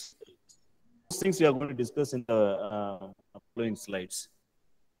mix? things we are going to discuss in the following slides.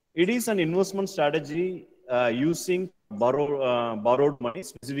 It is an investment strategy using borrowed money,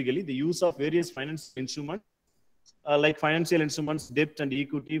 specifically the use of various financial instruments like financial instruments, debt and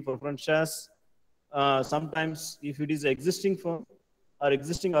equity, preference shares. Sometimes, if it is an existing firm or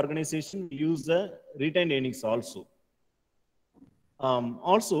existing organization, we use the retained earnings also.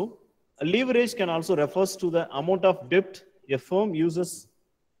 Also, a leverage can also refers to the amount of debt a firm uses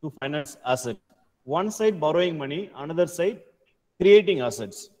to finance assets. One side borrowing money, another side creating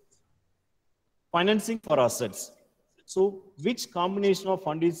assets. Financing for assets. So, which combination of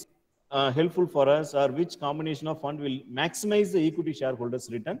fund is helpful for us, or which combination of fund will maximize the equity shareholders'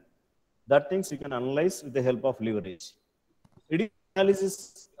 return? That things you can analyze with the help of leverage. It is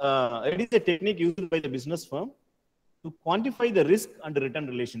analysis. It is a technique used by the business firm to quantify the risk and return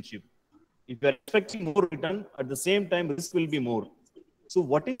relationship. If you are expecting more return, at the same time risk will be more. So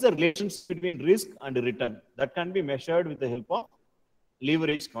what is the relationship between risk and return? That can be measured with the help of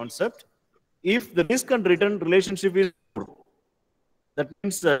leverage concept. If the risk and return relationship is more, that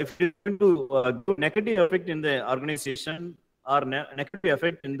means if it is going to give negative effect in the organization or negative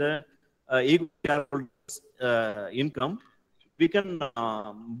effect in the equity shareholders' income, we can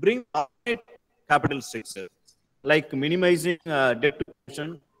bring capital structure, like minimizing debt to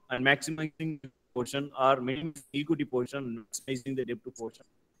portion and maximizing portion, or minimizing equity portion and maximizing the debt to portion.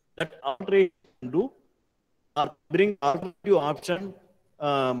 That outright can do, or bring alternative option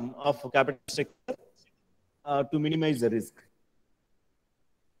of capital structure to minimize the risk.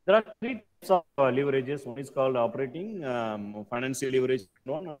 There are three types of leverages. One is called operating, financial leverage.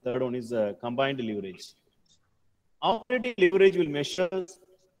 One, third one is combined leverage. Operating leverage will measure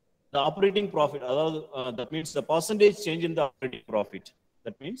the operating profit. That means the percentage change in the operating profit.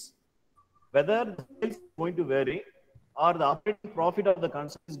 That means whether the sales is going to vary or the operating profit of the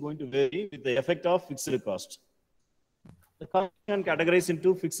concern is going to vary with the effect of fixed cost. The cost can categorize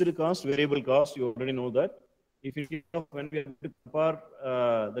into fixed cost, variable cost. You already know that. If you when we are going to compare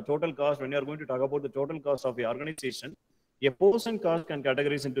the total cost, when you are going to talk about the total cost of the organization, a portion cost can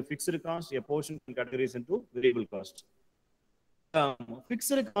categorize into fixed cost, a portion can categorize into variable cost.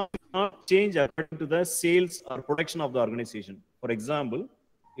 Fixed cost cannot change according to the sales or production of the organization. For example,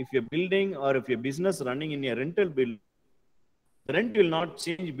 if you're building or if your business running in a rental building, the rent will not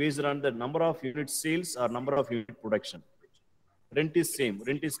change based on the number of unit sales or number of unit production. Rent is same,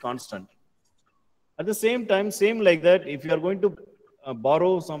 rent is constant. At the same time, same like that, if you are going to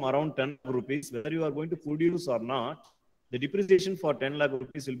borrow some around 10 lakh rupees, whether you are going to produce or not, the depreciation for 10 lakh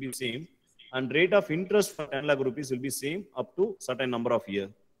rupees will be same, and rate of interest for 10 lakh rupees will be same up to certain number of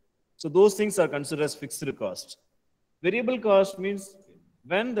years. So those things are considered as fixed cost. Variable cost means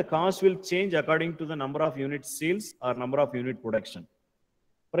when the cost will change according to the number of unit sales or number of unit production.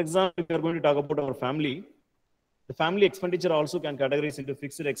 For example, if we are going to talk about our family, the family expenditure also can categorize into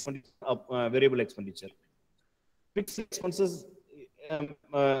fixed expenditure, variable expenditure. Fixed expenses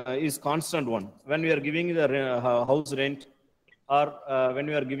is constant one. When we are giving the house rent, or when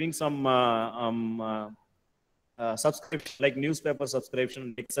we are giving some subscription like newspaper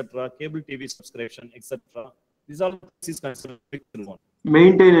subscription, etc., cable TV subscription, etc. These all is considered fixed one.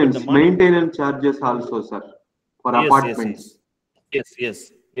 Maintenance charges also, sir, for apartments.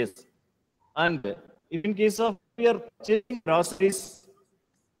 Yes. And in case of we are purchasing groceries,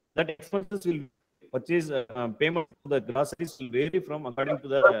 that expenses will purchase payment for the groceries will vary from according to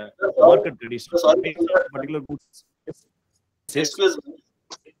the market conditions. Particular goods. Excuse me.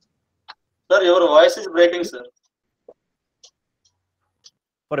 Sir, your voice is breaking, sir.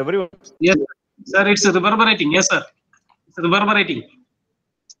 For everyone? Yes, sir, it's reverberating. Yes, sir. It's reverberating.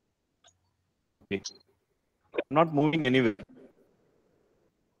 Okay. Not moving anywhere.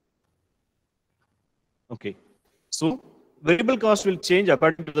 Okay. So, variable cost will change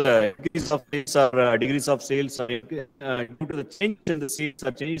according to the degrees of sales or degrees of sales or due to the change in the sales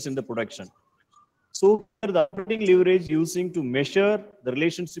or changes in the production. So, the operating leverage using to measure the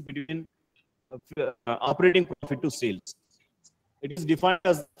relationship between operating profit to sales. It is defined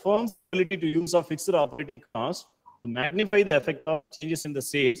as the firm's ability to use a fixed operating cost to magnify the effect of changes in the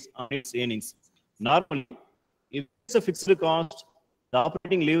sales on its earnings. Normally, if it's a fixed cost, the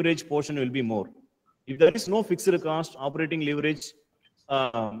operating leverage portion will be more. If there is no fixed cost, operating leverage,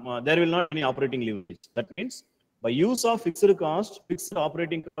 there will not be any operating leverage. That means by use of fixed cost, fixed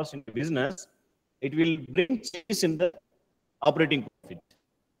operating cost in the business, it will bring changes in the operating profit.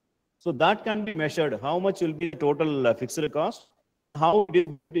 So that can be measured. How much will be the total fixed cost? How it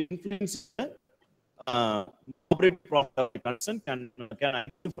will influence the operating profit of the concern can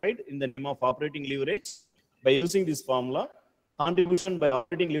identified in the name of operating leverage by using this formula. contribution by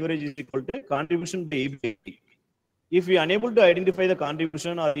operating leverage is equal to contribution by EBIT. If we are unable to identify the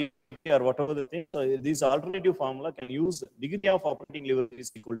contribution or EBIT or whatever the thing, so this alternative formula can use degree of operating leverage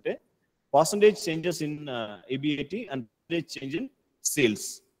is equal to percentage changes in EBIT and percentage change in sales.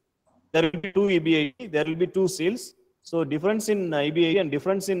 There will be two EBIT, there will be two sales. So difference in EBIT and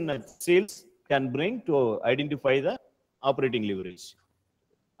difference in sales can bring to identify the operating leverage.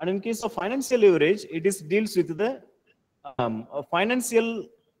 And in case of financial leverage, it is deals with the financial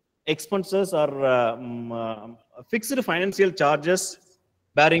expenses or fixed financial charges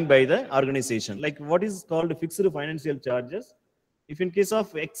bearing by the organization. Like what is called fixed financial charges? If in case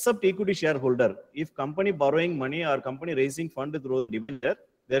of except equity shareholder, if company borrowing money or company raising fund through debenture,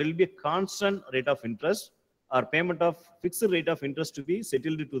 there will be a constant rate of interest or payment of fixed rate of interest to be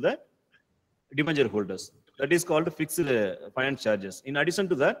settled to the debenture holders. That is called fixed finance charges. In addition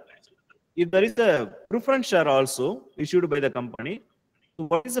to that, if there is a preference share also issued by the company, so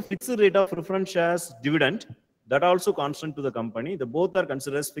what is the fixed rate of preference shares dividend? That also constant to the company. The both are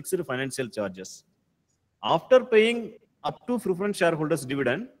considered as fixed financial charges. After paying up to preference shareholders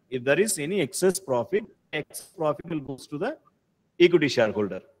dividend, if there is any excess profit will go to the equity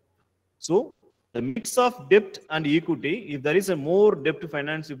shareholder. So the mix of debt and equity, if there is a more debt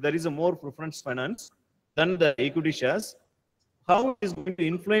finance, if there is a more preference finance than the equity shares, how it is going to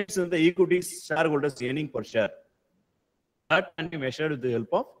influence in the equity shareholders earning per share? That can be measured with the help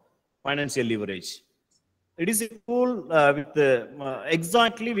of financial leverage. It is equal with the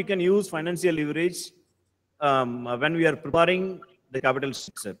exactly we can use financial leverage when we are preparing the capital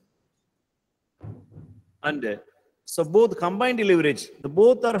structure. And so both combined leverage, the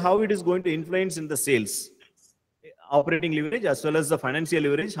both are how it is going to influence in the sales, operating leverage as well as the financial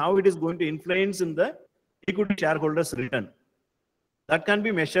leverage, how it is going to influence in the equity shareholders return. That can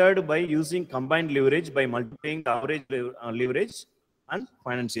be measured by using combined leverage by multiplying the average leverage and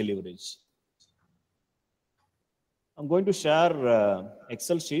financial leverage. I'm going to share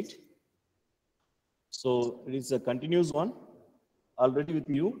Excel sheet. So it is a continuous one already with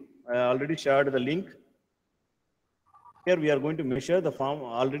you. I already shared the link. Here we are going to measure the form.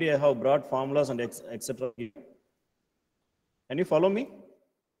 Already I have brought formulas and etc. Can you follow me?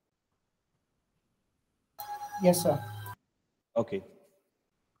 Yes, sir. Okay.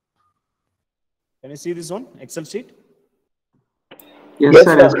 Can you see this one, Excel sheet? Yes,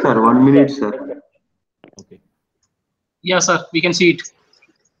 sir. Yes, sir. 1 minute, sir. Okay. Yeah, sir. We can see it.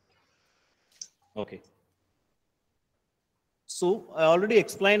 Okay. So I already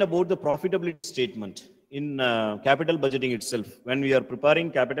explained about the profitability statement in capital budgeting itself. When we are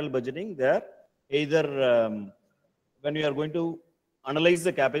preparing capital budgeting, there either when we are going to analyze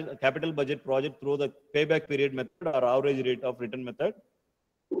the capital budget project through the payback period method or average rate of return method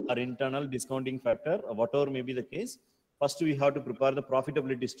or internal discounting factor or whatever may be the case, first we have to prepare the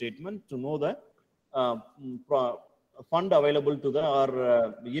profitability statement to know the fund available to the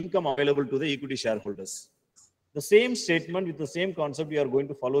or income available to the equity shareholders. The same statement with the same concept we are going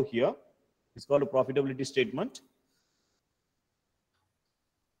to follow here. It's called a profitability statement.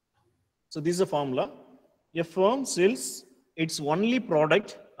 So this is a formula. A firm sells its only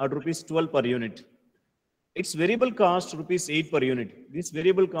product at ₹12 per unit. Its variable cost ₹8 per unit. This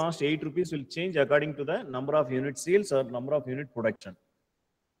variable cost ₹8 will change according to the number of unit sales or number of unit production.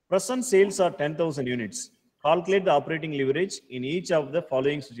 Present sales are 10,000 units. Calculate the operating leverage in each of the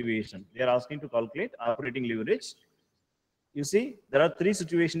following situation. They are asking to calculate operating leverage. You see, there are three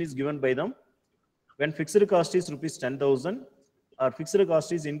situations given by them. When fixed cost is ₹10,000 or fixed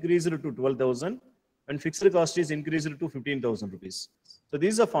cost is increased to 12,000, when fixed cost is increased to ₹15,000. So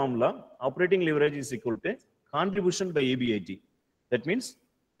this is a formula. Operating leverage is equal to contribution by EBIT. That means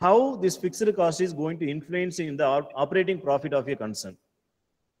how this fixed cost is going to influence in the operating profit of a concern.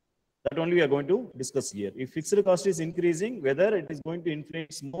 That only we are going to discuss here. If fixed cost is increasing, whether it is going to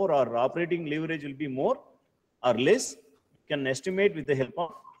influence more or operating leverage will be more or less, you can estimate with the help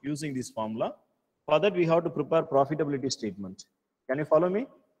of using this formula. For that, we have to prepare profitability statement. Can you follow me?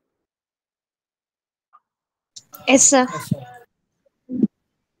 Yes, sir. Yes, sir.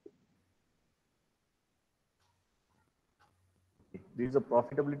 This is a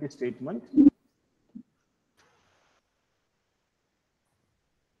profitability statement.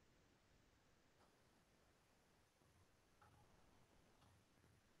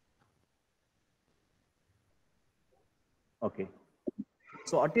 Okay.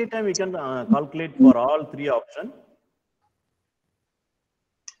 So at a time we can calculate for all three options.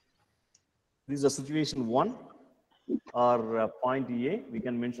 This is a situation 1 or point A. We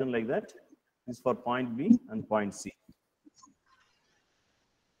can mention like that. This is for point B and point C.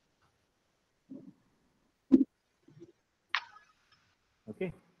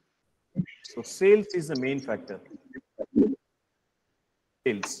 So sales is the main factor.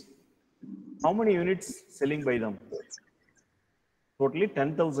 Sales. How many units selling by them? Totally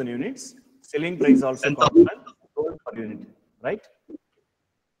 10,000 units. Selling price also constant, 12 per unit, right?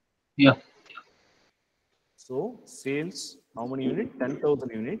 Yeah. So sales, how many units?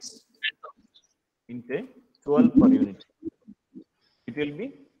 10,000 units into 12 per unit. It will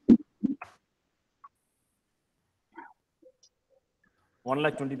be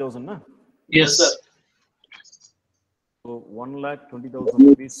 1,20,000, na? Yes, sir. So 1,20,000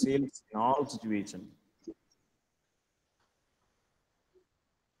 rupees sales in all situation.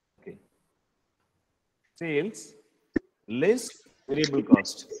 Okay. Sales less variable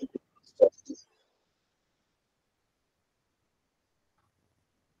cost.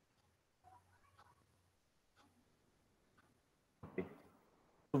 Okay.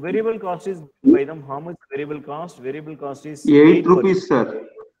 So variable cost is by them. How much variable cost? Variable cost is 8 rupees, sir.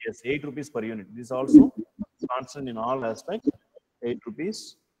 Yes, 8 rupees per unit. This is also constant in all aspects. 8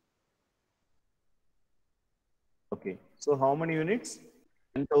 rupees. Okay. So how many units?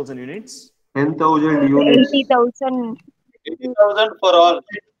 10,000 units. 10,000 units. 80,000. 80,000 for all.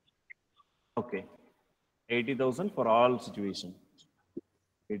 Okay. 80,000 for all situation.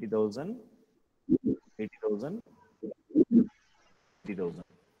 80,000. 80,000. 80,000.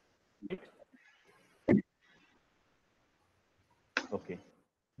 Right? Okay.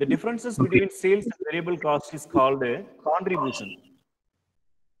 The differences between sales and variable cost is called a contribution.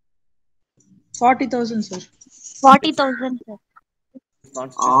 40,000, sir. 40,000, sir.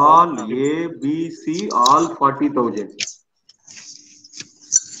 All A, B, C, all 40,000.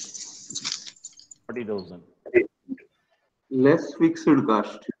 40,000. Less fixed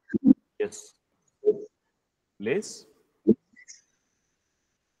cost. Yes. Less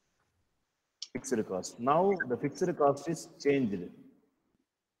fixed cost. Now the fixed cost is changed.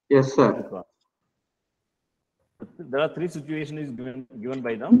 Yes, sir. There are 3 situations given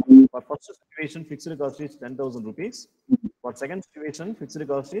by them. For first situation, fixed cost is 10,000 rupees. For second situation, fixed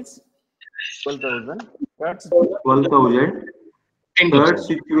cost is 12,000. Third situation, 12,000. Third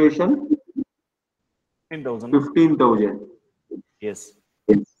situation, 15,000. 15,000. Yes.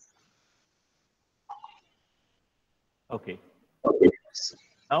 Okay.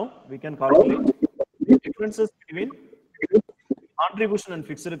 Now we can calculate the differences between contribution and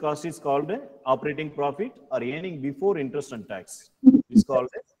fixed cost is called operating profit or earning before interest and tax. Is called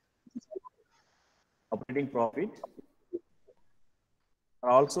operating profit, or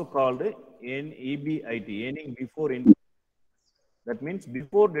also called EBIT, earning before interest. That means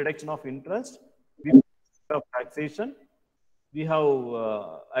before deduction of interest, before of taxation, we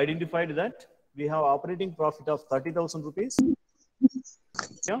have identified that we have operating profit of 30,000 rupees.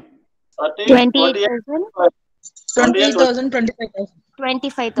 Yeah. 28,000. 28,000, 25,000.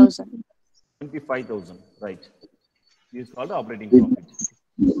 25,000. 25,000, right. This is called operating profit.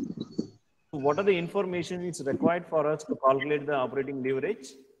 So what are the information is required for us to calculate the operating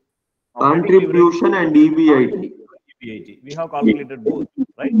leverage? Contribution and EBIT. EBIT. We have calculated both,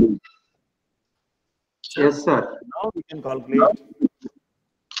 right? So yes, sir. Now we can calculate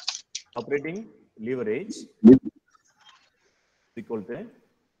operating leverage equal to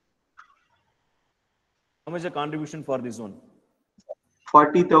how much the contribution for this one?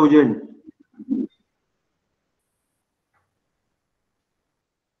 40,000.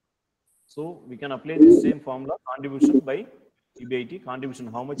 So we can apply the same formula, contribution by EBIT.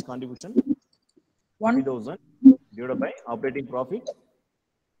 Contribution, how much contribution? 40,000 divided by operating profit.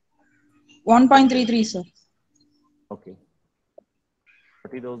 1.33, sir. Okay.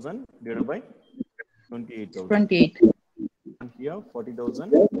 40,000 divided by 28,000. 28. And here 40,000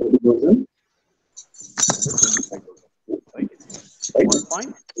 25,000. Right?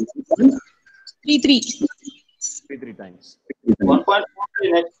 1.33 times.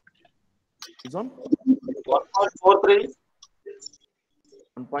 1.43 next. Is on 1.43.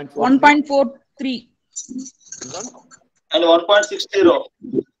 1.43. Is on And 1.60.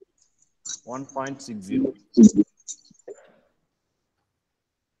 1.60.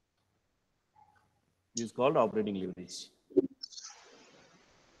 This is called operating leverage.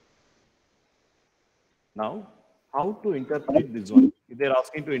 Now, how to interpret this one? If they are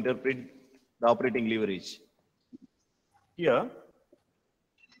asking to interpret the operating leverage, here,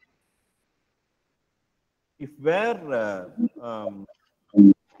 if where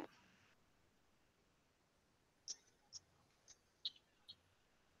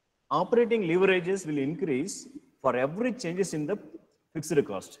operating leverages will increase for every changes in the fixed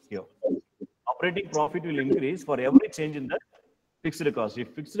cost here. Operating profit will increase for every change in the fixed cost. If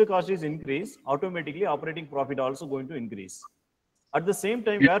fixed cost is increased, automatically operating profit also going to increase. At the same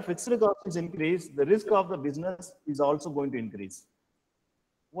time, where fixed costs increase, the risk of the business is also going to increase.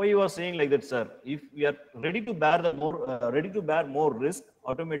 Why you are saying like that, sir? If we are ready to bear more risk,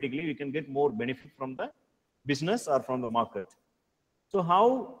 automatically we can get more benefit from the business or from the market. So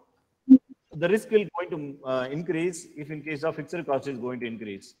how the risk will going to increase if in case of fixed cost is going to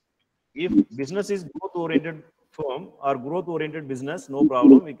increase? If business is growth oriented firm or growth oriented business, no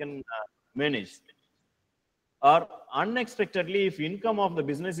problem, we can manage. Or unexpectedly, if income of the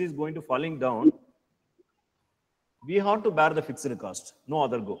business is going to falling down, we have to bear the fixed cost, no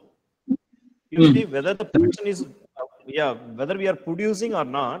other go. You see, whether the production is, whether we are producing or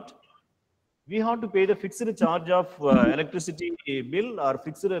not, we have to pay the fixed charge of electricity bill or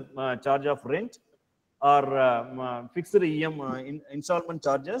fixed charge of rent or fixed installment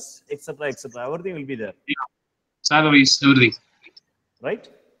charges, etc., etc. Everything will be there. Yeah. Salaries, everything. Right?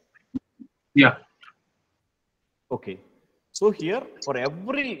 Yeah. Okay. So here, for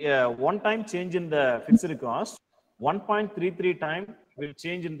every one-time change in the fixed cost, 1.33 times will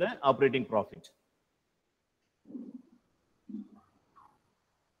change in the operating profit.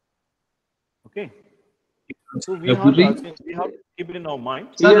 Okay. So we have to keep it in our mind.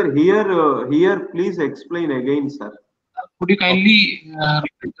 Here, please explain again, sir. Could you kindly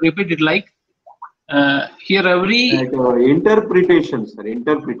repeat it like here every interpretation, sir,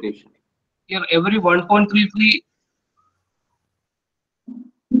 interpretation. Here every 1.33.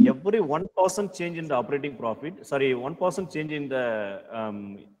 Every 1% change in the operating profit, 1% change in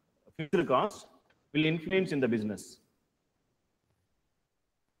the fixed cost will influence in the business.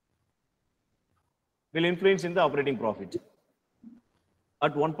 Will influence in the operating profit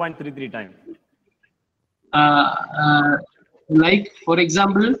at 1.33 times. Like, for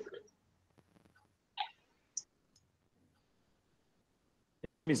example,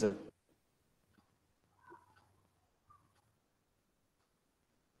 Yes, sir.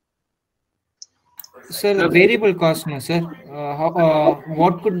 Sir, the variable cost, no, sir.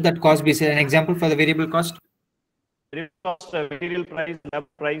 What could that cost be, sir? An example for the variable cost? Variable cost, material price, lab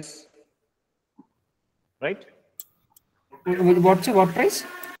price, right? What price?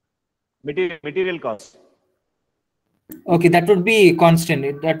 Material cost. Okay, that would be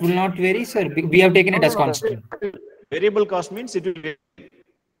constant. That will not vary, sir. We have taken it as constant. Variable cost means it will vary,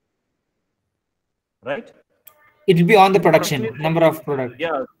 right? It will be on the production, number of product.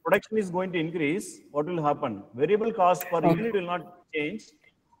 Yeah, production is going to increase. What will happen? Variable cost per unit will not change,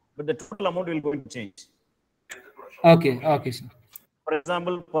 but the total amount will going to change. Okay, okay, sir. For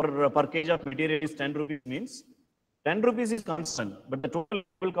example, per kg of material is 10 rupees means 10 rupees is constant, but the total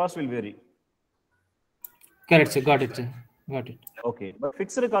cost will vary. Correct, sir. Got it, sir. Got it. Okay, but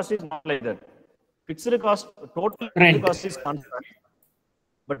fixed cost is not like that. Fixed cost, total Rent cost is constant,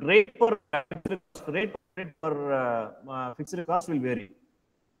 but rate per fixed cost will vary.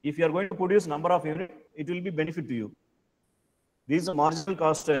 If you are going to produce number of units, it will be benefit to you. This is a marginal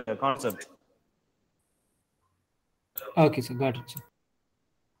cost concept. Okay, sir. Got it, sir.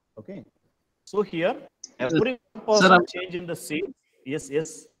 Okay. So here, every % change in the sales.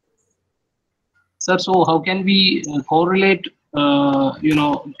 Yes. Sir, so how can we correlate, a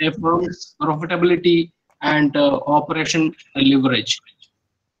firm's profitability and operation leverage?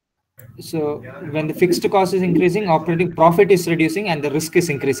 So when the fixed cost is increasing, operating profit is reducing, and the risk is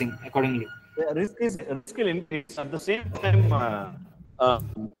increasing accordingly. The risk will increase. At the same time,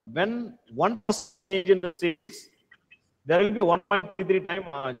 when 1% change in the sales, there will be 1.33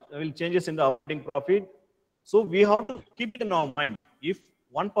 times will changes in the operating profit. So we have to keep it in our mind. If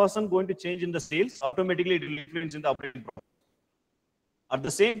 1% going to change in the sales, automatically it will influence in the operating profit. At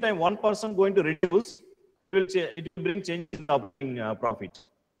the same time, 1% going to reduce, it will bring change in the operating profit.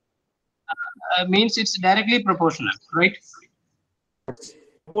 Means it's directly proportional, right?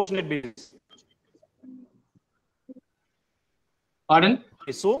 Proportionate basis. Pardon?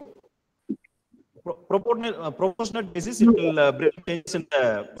 So, proportionate basis, it will bring change in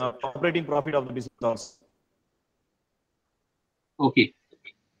the operating profit of the business also. Okay.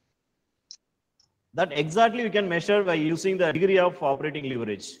 That exactly we can measure by using the degree of operating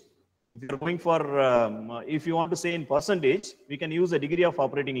leverage. If you're going for, if you want to say in percentage, we can use the degree of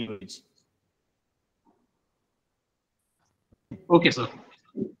operating leverage. Okay, sir.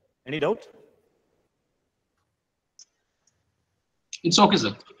 Any doubt? It's okay,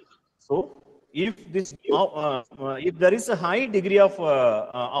 sir. So, if this, if there is a high degree of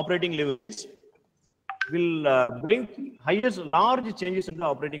operating leverage, will bring large changes in the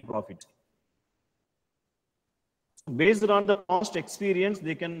operating profit. Based on the past experience,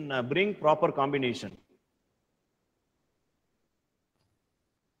 they can bring proper combination.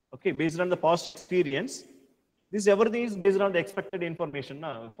 Okay, based on the past experience, This everything is based on the expected information.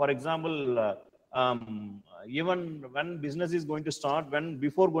 For example, even when business is going to start,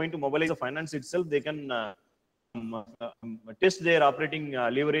 before going to mobilize the finance itself, they can test their operating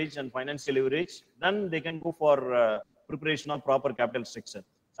leverage and financial leverage. Then they can go for preparation of proper capital structure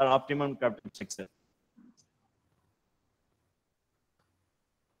or optimum capital structure.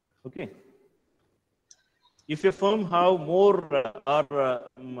 Okay. If a firm have more or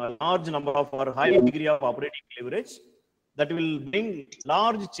large number of or high degree of operating leverage, that will bring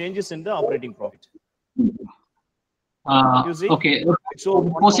large changes in the operating profit. You see? Okay. So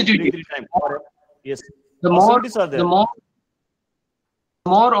Positivity. 1.33 times. Yes. The Possibilities are there. The more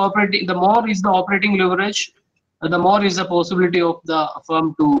is the operating leverage, the more is the possibility of the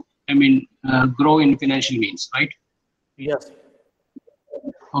firm to, grow in financial means, right? Yes.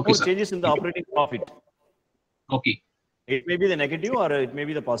 Okay, More sir. changes in the operating profit. Okay. It may be the negative or it may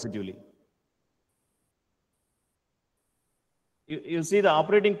be the positively. You see the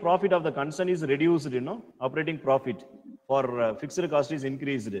operating profit of the concern is reduced, operating profit for fixed cost is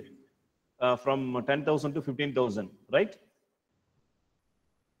increased from 10,000 to 15,000, right?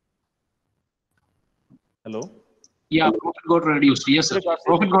 Hello? Yeah, profit got reduced. Yes, sir.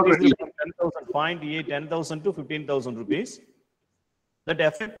 Profit got reduced. From 10,000 to 15,000 rupees. That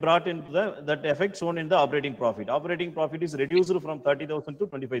effect brought into that effect shown in the operating profit. Operating profit is reduced from 30,000 to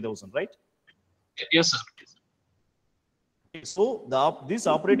 25,000, right? Yes, sir. So this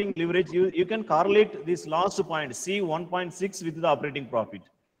operating leverage, you can correlate this last point, C 1.6 with the operating profit.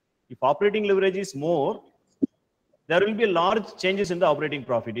 If operating leverage is more, there will be large changes in the operating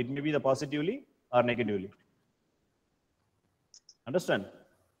profit. It may be the positively or negatively. Understand?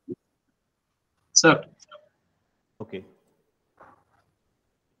 Sir. Okay.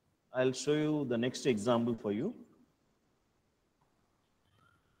 I'll show you the next example for you.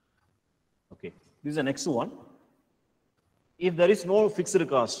 Okay. This is the next one. If there is no fixed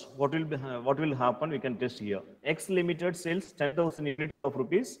cost, what will happen? We can test here. X Limited sells 10,000 units of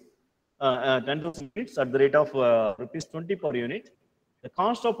rupees, 10,000 units at the rate of rupees 20 per unit. The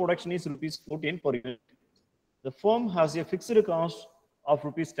cost of production is rupees 14 per unit. The firm has a fixed cost of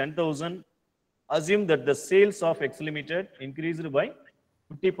rupees 10,000. Assume that the sales of X Limited increased by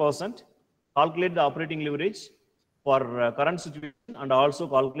 50%. Calculate the operating leverage for current situation and also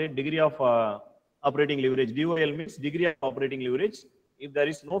calculate degree of operating leverage. DOL means degree of operating leverage if there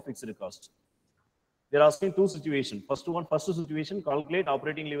is no fixed cost. They are asking two situations. First situation, calculate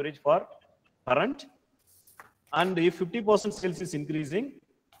operating leverage for current. And if 50% sales is increasing,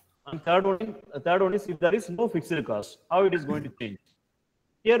 and third one is if there is no fixed cost, how it is going to change.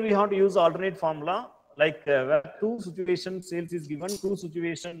 Here we have to use alternate formula, like where two situation sales is given, two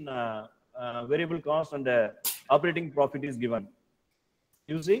situation variable cost and operating profit is given.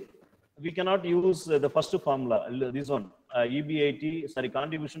 You see, we cannot use the first formula, this one,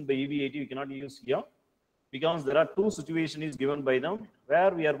 contribution by EBIT, we cannot use here because there are two situations is given by them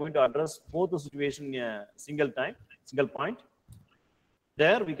where we are going to address both the situation in a single point.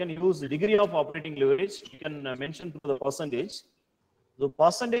 There we can use the degree of operating leverage. We can mention through the percentage. The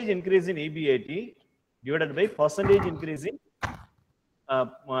percentage increase in EBIT divided by percentage increase in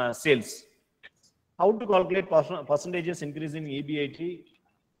sales. How to calculate percentages increase in EBIT?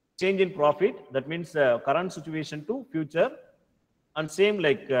 Change in profit, that means current situation to future, and same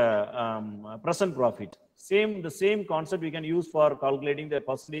like present profit. The same concept we can use for calculating the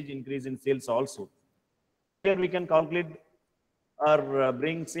percentage increase in sales also. Here we can calculate or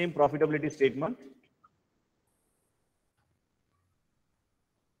bring same profitability statement.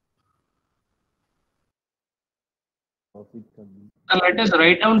 Let us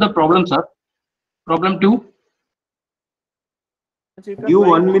write down the problem, sir. Problem 2. Give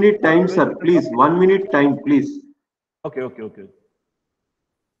 1 minute time, sir. Please, 1 minute time, please. Okay.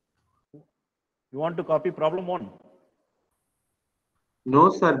 You want to copy problem 1? No,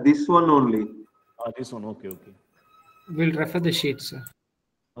 sir. This one only. This one. Okay. We'll refer the sheet, sir.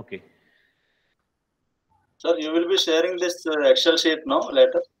 Okay. Sir, you will be sharing this Excel sheet now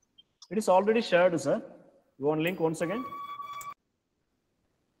later? It is already shared, sir. You want link once again?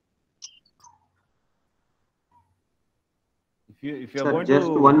 If you are sir, going just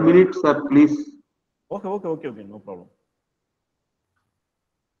to 1 minute, sir, please. Okay, no problem.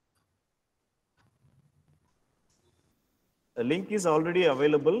 The link is already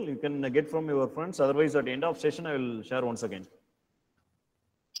available. You can get from your friends. Otherwise, at the end of session, I will share once again.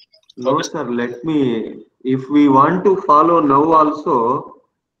 No, sir. Let me. If we want to follow now also,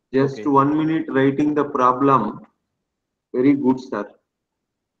 just 1 minute writing the problem. Very good, sir.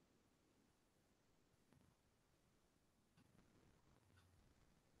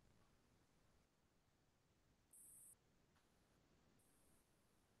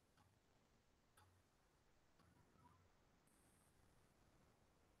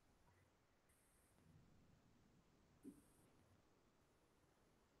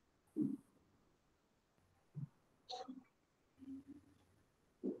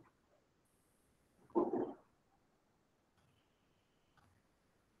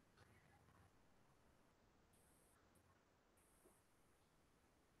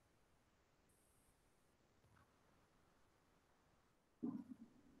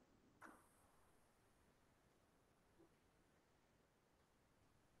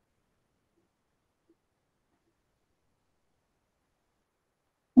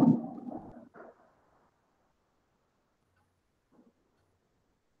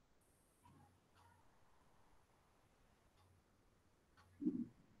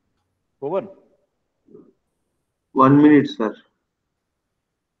 Over. 1 minute, sir.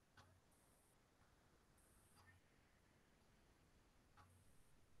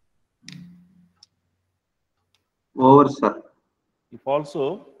 Over, sir. If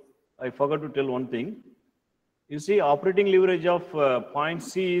also, I forgot to tell one thing. You see, operating leverage of point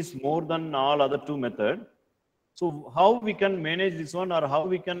C is more than all other two methods. So how we can manage this one, or how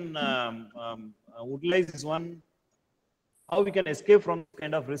we can utilize this one, how we can escape from this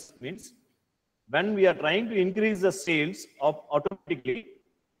kind of risk means, when we are trying to increase the sales, automatically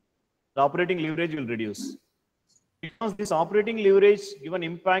the operating leverage will reduce. Because this operating leverage give an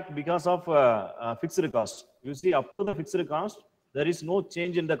impact because of fixed cost. You see, up to the fixed cost, there is no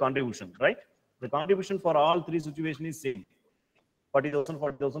change in the contribution, right? The contribution for all three situations is same. 40,000,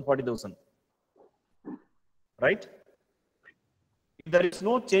 40,000, 40,000. Right? If there is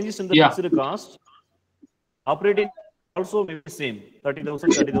no changes in the fixed cost, operating also may be same.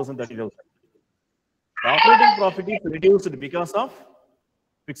 30,000, 30,000, 30,000. The operating profit is reduced because of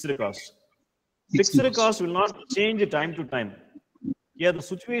fixed cost. Fixed cost will not change time to time. Here the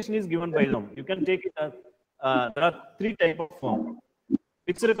situation is given by them. You can take it as there are three types of firm.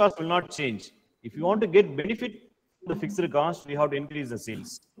 Fixed cost will not change. If you want to get benefit from the fixed cost, we have to increase the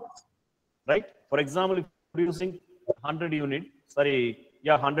sales. Right? For example, if producing 100 unit,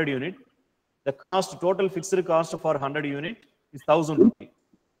 100 unit, the cost, total fixed cost for 100 unit is 1,000 rupees.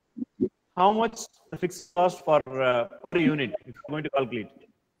 How much the fixed cost for per unit, if you're going to calculate?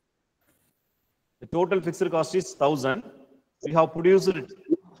 The total fixed cost is 1,000. We have produced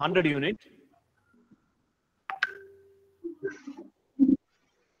 100 unit.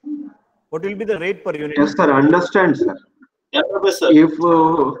 What will be the rate per unit? Yes, sir. Understand, sir. Yeah, sir. If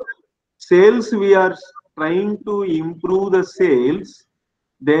sales, we are trying to improve the sales,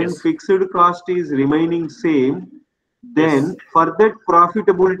 then fixed cost is remaining same. Then further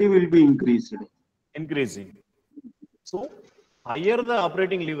profitability will be increased. Increasing. So higher the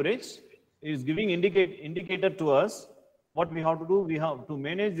operating leverage is giving indicator to us what we have to do. We have to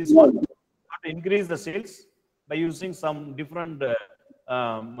manage this one, to increase the sales by using some different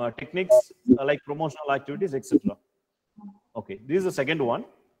techniques like promotional activities, etc. Okay, this is the second one.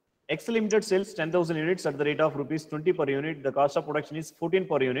 X Limited sells 10,000 units at the rate of rupees 20 per unit. The cost of production is 14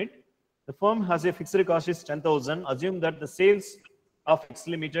 per unit. The firm has a fixed cost is 10,000. Assume that the sales of X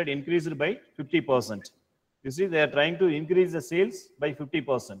Limited increased by 50%. You see, they are trying to increase the sales by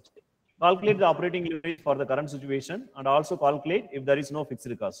 50%. Calculate the operating leverage for the current situation and also calculate if there is no fixed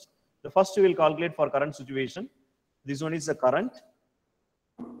cost. The first we will calculate for current situation. This one is the current.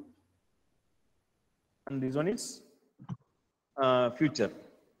 And this one is future.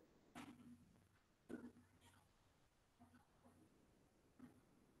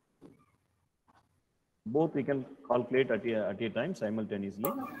 Both we can calculate at a time simultaneously.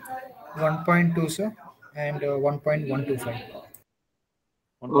 1.2, sir, and 1.125.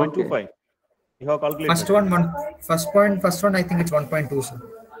 1.25. You have calculated. First one, I think it's 1.2, sir.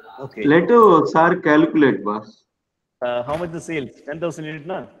 Okay. Let sir calculate, boss. How much the sales? 10,000 unit,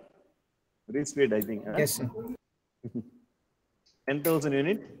 na? Very speed, I think. Yes, sir. 10,000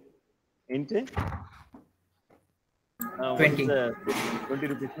 unit into 20. 20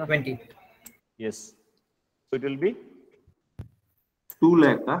 rupees, na? 20. Yes. So it will be 2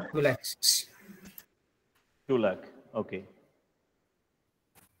 lakh. Huh? 2 lakhs. 2 lakh. Okay.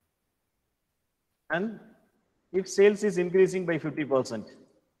 And if sales is increasing by 50%,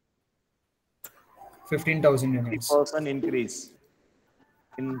 15,000 units. 50% increase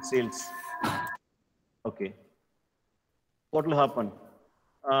in sales. Okay. What will happen?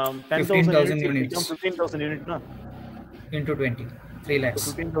 10,000 units become 15,000 units, na? Into 20. 3 lakhs.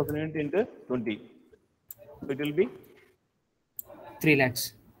 So 15,000 units into 20. So it will be 3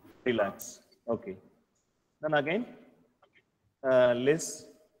 lakhs. 3 lakhs. Okay. Then again, less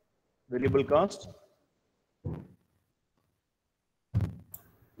variable cost.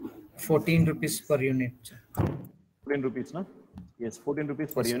 14 rupees per unit. 14 rupees, no? Yes, 14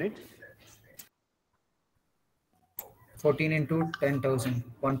 rupees per unit. 14 into 10,000.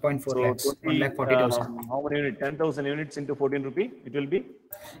 1.4 So lakhs. 1,40,000. How many units? 10,000 units into 14 rupee. It will be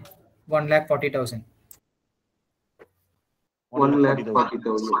 1,40,000.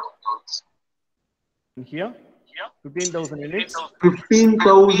 1,40,000. Here, 15,000 units.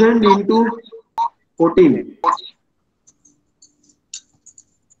 15,000 into 14.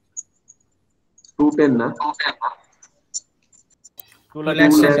 210, na?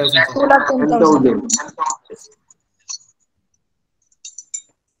 2,10,000.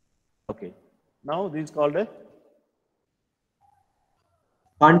 Okay. Now this is called a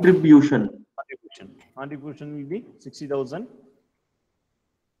contribution. Contribution will be 60,000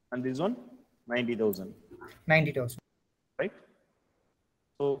 And this one 90,000. 90,000. Right?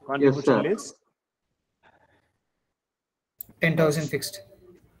 So contribution is 10,000 fixed.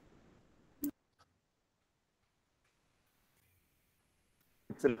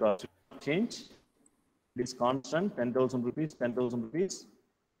 Fixed cost change. It is constant 10,000 rupees, 10,000 rupees.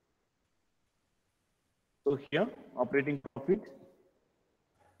 So here operating profit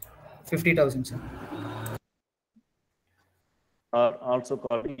 50,000, sir. Are also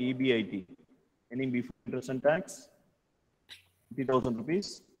called EBIT, meaning before interest and tax, 50,000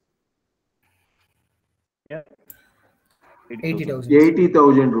 rupees. Yeah. 80,000.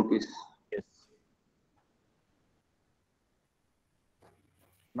 80,000 rupees. Yes.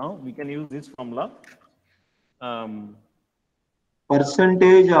 Now we can use this formula.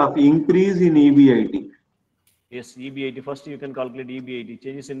 Percentage of increase in EBIT. Yes, EBIT. First, you can calculate EBIT.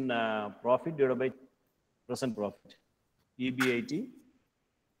 Changes in profit divided by present profit. EBIT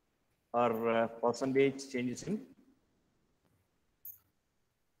or percentage changes in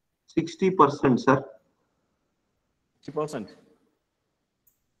 60%, sir. 60%.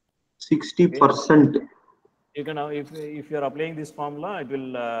 60%. Okay. You can now, if you are applying this formula, it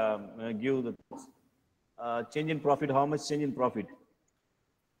will give the change in profit. How much change in profit?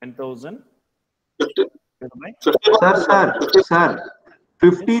 10,000. Sir,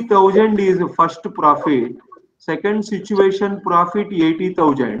 50,000 is first profit. Second situation profit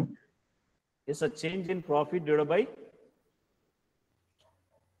 80,000. Is a change in profit divided by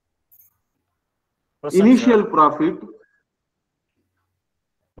initial profit.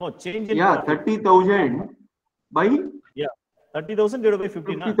 No, change in profit. 30,000 by 30,000 divided by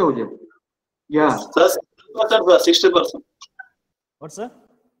 50,000. Yeah. 60%. What's that?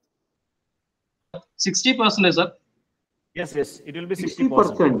 60%, sir. Yes, it will be 60%. 60%. If you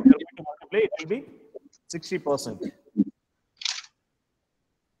are going to multiply, it will be 60%.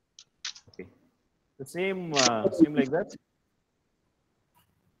 Okay. The same like that.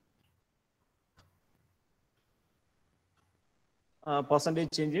 Percentage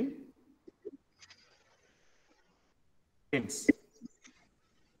change in sales.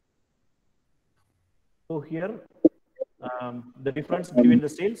 So here, the difference between the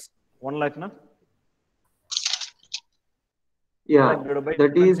sales, 1 lakh, na? Yeah,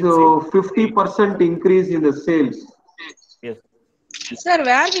 that is 50% increase in the sales. Yes. Sir,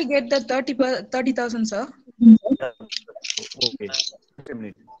 where we get the 30,000, sir? Okay. Wait a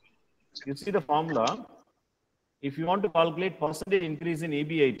minute. You see the formula. If you want to calculate percentage increase in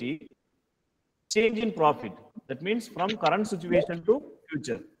EBIT, change in profit. That means from current situation to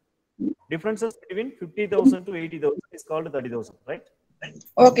future. Differences between 50,000 to 80,000 is called 30,000, right?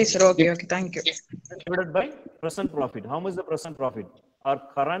 Okay, sir. Okay. Thank you. Divided by present profit. How much is the present profit? Or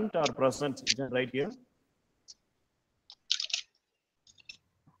current or present? You can write here.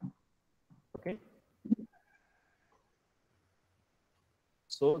 Okay.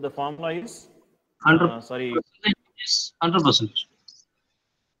 So the formula is 100%. Sorry. 100%.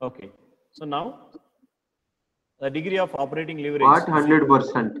 Okay. So now the degree of operating leverage. What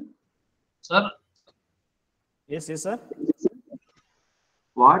 100%? Sir. Yes, sir.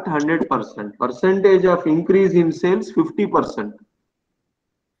 What 100%? Percentage of increase in sales 50%.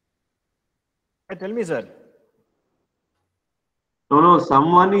 Tell me, sir. No.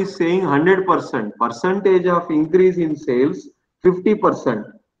 Someone is saying 100%. Percentage of increase in sales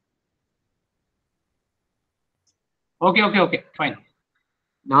 50%. Okay. Fine.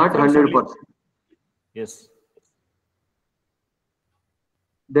 Not 100%. Yes.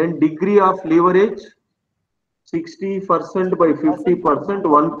 Then degree of leverage 60% by 50%,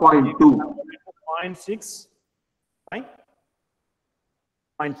 1.2. 0.6, right?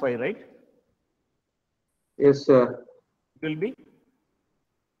 0.5, right? Yes, sir. It will be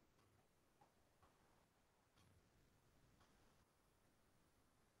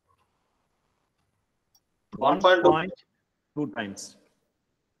 1.2 times.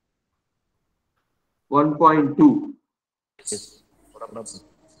 1.2. Yes.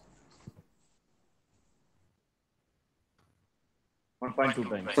 1.2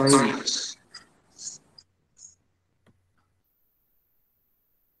 times.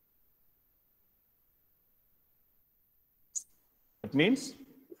 That means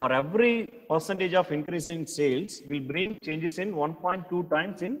for every percentage of increase in sales will bring changes in 1.2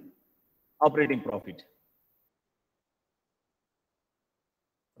 times in operating profit.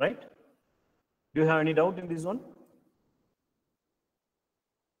 Right? Do you have any doubt in this one?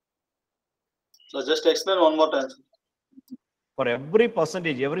 So just explain one more time. For every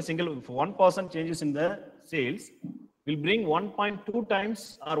percentage, every single 1% changes in the sales will bring 1.2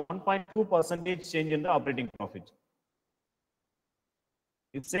 times or 1.2% change in the operating profit.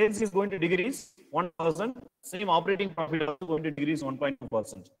 If sales is going to decrease 1%, same operating profit also going to decrease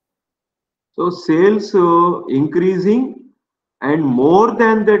 1.2%. So sales increasing, and more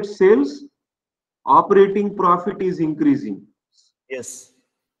than that sales, operating profit is increasing. Yes.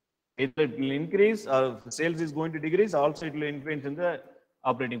 It will increase, sales is going to decrease, also it will influence in the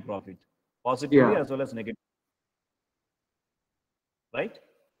operating profit, positively as well as negatively. Right?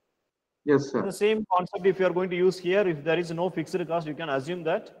 Yes, sir. The same concept if you are going to use here, if there is no fixed cost, you can assume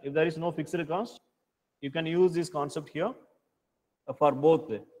that if there is no fixed cost, you can use this concept here for both.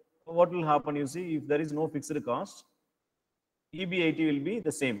 So what will happen, you see, if there is no fixed cost, EBIT will be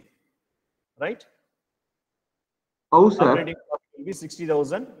the same, right? How, sir? Operating profit will be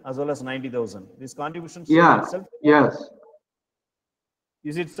 60,000 as well as 90,000. This contribution itself, yes,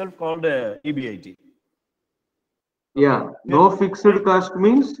 is itself called EBIT. Yeah, no fixed cost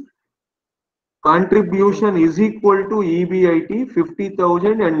means contribution is equal to EBIT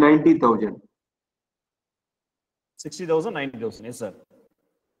 50,000 and 90,000. 60,000, 90,000, yes, sir.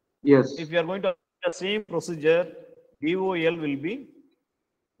 Yes. If you are going to the same procedure, DOL will be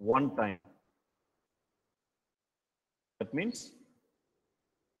one time. That means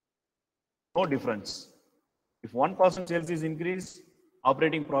no difference. If 1% sales is increased,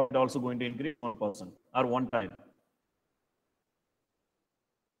 operating profit also going to increase 1% or one time.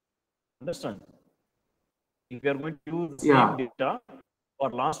 Understand? If you are going to use the same data for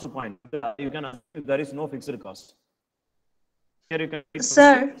last point, you can assume there is no fixed cost. Here you can.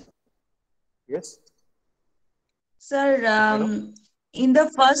 Sir. Yes. Sir, in the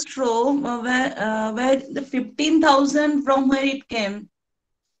first row, where the 15,000 from where it came?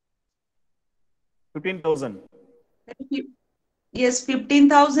 15,000. Yes,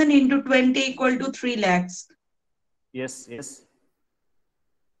 15,000 into 20 equal to 3 lakhs. Yes, yes.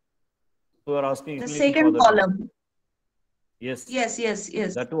 You are asking the second column. Yes. Yes, yes,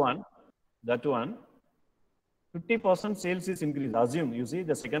 yes. That one. 50% sales is increased. Assume, you see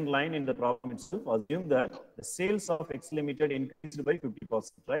the second line in the problem itself, assume that the sales of X Limited increased by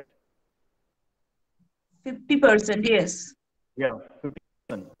 50%, right? 50%, yes. Yeah,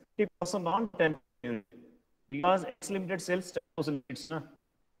 50%. 50% on 10 units. Because X Limited sells 10,000 units. Huh?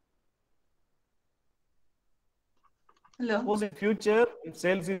 Hello. Suppose in future, if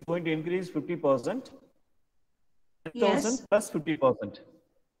sales is going to increase 50%, 10,000 yes. plus 50%.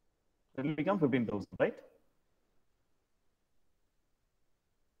 It will become 15,000, right?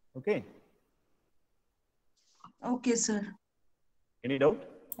 Okay. Okay, sir. Any doubt?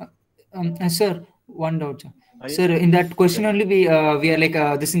 Sir, one doubt. Sir, in that question only we are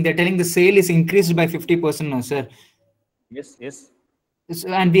like this thing, they're telling the sale is increased by 50% now, sir. Yes, yes. So,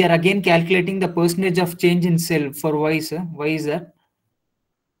 and we are again calculating the percentage of change in sale for why, sir? Why is that?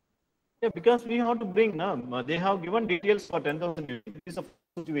 Yeah, because we have to bring now. They have given details for 10,000 units. This is a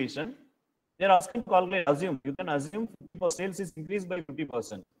situation. They are asking to calculate. Assume you can assume sales is increased by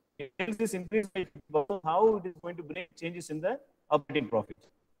 50%. If sales is increased by 50%, how it is going to bring changes in the operating profit?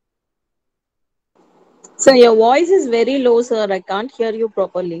 Sir, your voice is very low, sir. I can't hear you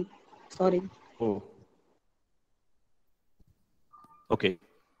properly. Sorry. Oh. Okay.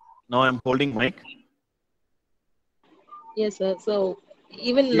 Now I'm holding mic. Yes, sir. So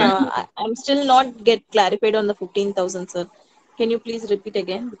even I'm still not get clarified on the 15,000, sir. Can you please repeat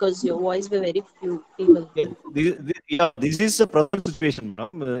again, because your voice were very feeble. This is a present situation.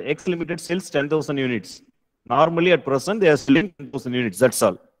 X Limited sells 10,000 units. Normally at present they are selling 10,000 units. That's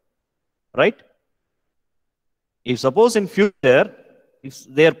all. Right? If suppose in future, if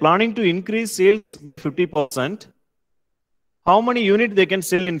they are planning to increase sales 50%, how many units they can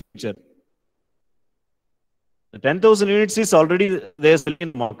sell in future? The 10,000 units is already they are selling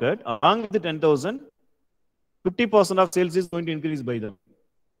in the market. Along with the 10,000, 50% of sales is going to increase by them.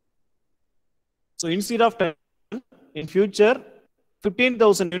 So instead of 10, in future,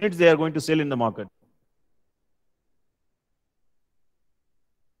 15,000 units they are going to sell in the market.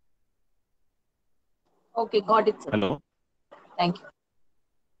 Okay, got it, sir. Hello. Thank you.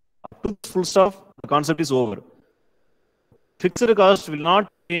 Up to full stop, the concept is over. Fixed cost will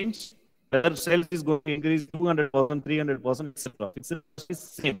not change. Whether sales is going to increase 200%, 300%, etc. Fixed cost is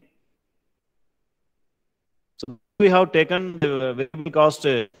same. So we have taken the variable cost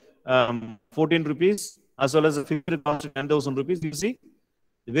 14 rupees as well as the fixed cost 10,000 rupees. You see,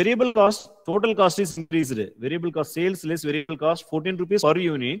 the variable cost, total cost is increased. Variable cost sales less variable cost 14 rupees per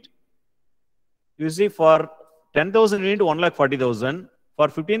unit. You see, for 10,000 unit 1,40,000. For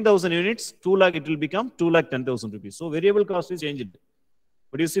 15,000 units 2 lakh it will become 2,10,000 rupees. So variable cost is changed.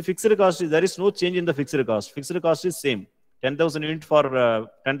 But you see, fixed cost is there is no change in the fixed cost. Fixed cost is same. 10,000 unit for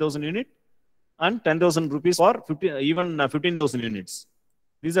 10,000 unit and 10,000 rupees for 15,000 units.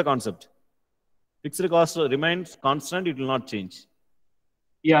 This is a concept. Fixed cost remains constant, it will not change.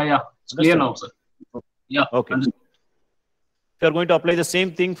 Yeah. It's clear now, sir. Yeah. Okay. If you are going to apply the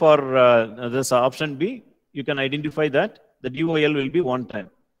same thing for this option B, you can identify that the DOL will be one time.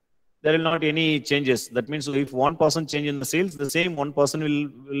 There will not any changes. That means if 1% change in the sales, the same 1%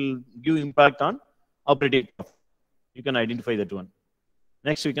 will give impact on operating profit. You can identify that one.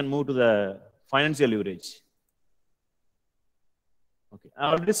 Next, we can move to the financial leverage. Okay,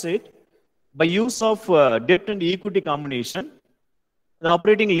 I already said, by use of debt and equity combination, the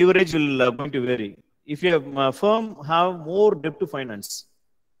operating leverage will going to vary. If your firm have more debt to finance,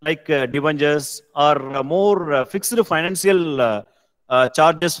 like debentures or more fixed financial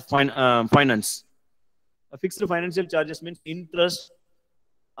charges finance. Fixed financial charges means interest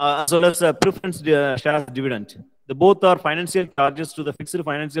as well as preference share dividend. The both are financial charges to the fixed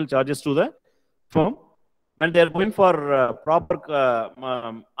financial charges to the firm. When they are going for proper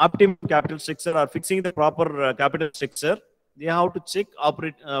optimum capital structure or fixing the proper capital structure, they have to check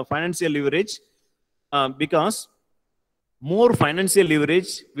financial leverage because more financial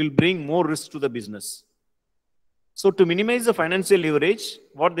leverage will bring more risk to the business. So to minimize the financial leverage,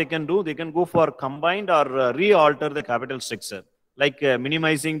 what they can do, they can go for combined or re-alter the capital structure, like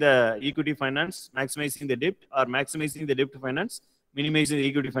minimizing the equity finance, maximizing the debt, or maximizing the debt finance, minimizing the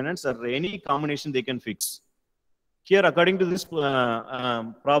equity finance, or any combination they can fix. Here, according to this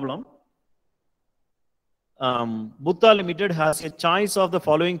problem, Bhutta Limited has a choice of the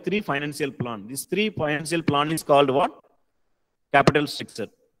following three financial plan. This three financial plan is called what? Capital structure.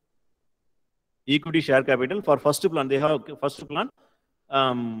 Equity share capital. For first plan, they have first plan,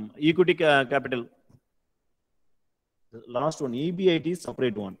 equity capital. The last one, EBIT is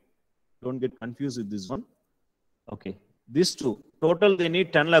separate one. Don't get confused with this one. Okay. These two, total they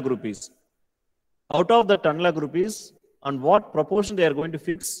need 10 lakh rupees. Out of the 10 lakh rupees, on what proportion they are going to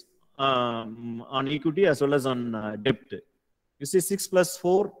fix on equity as well as on debt. You see 6 plus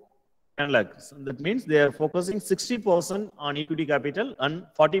 4, 10 lakhs. That means they are focusing 60% on equity capital and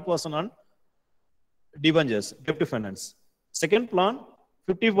 40% on debentures, debt to finance. Second plan,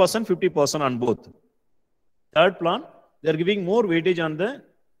 50%, 50% on both. Third plan, they are giving more weightage on the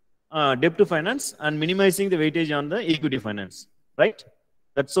debt to finance and minimizing the weightage on the equity finance. Right?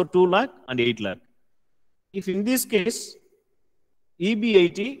 That's so 2 lakh and 8 lakh. If in this case,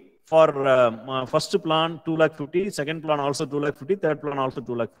 EBIT for first plan 2,50,000, second plan also 2,50,000, third plan also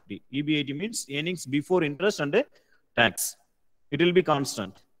 2,50,000. EBIT means earnings before interest and tax. It will be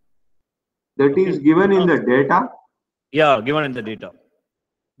constant. That is given in the data? Yeah, given in the data.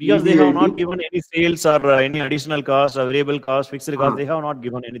 Because they have not given any sales or any additional cost, or variable cost, fixed cost, they have not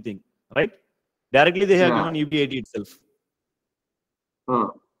given anything, right? Directly they have given EBIT itself.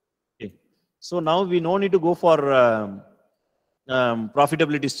 Okay. So now we no need to go for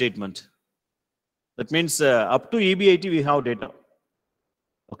profitability statement. That means up to EBIT we have data.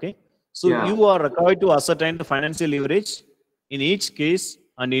 Okay. So you are required to ascertain the financial leverage in each case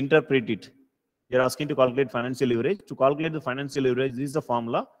and interpret it. You are asking to calculate financial leverage. To calculate the financial leverage, this is the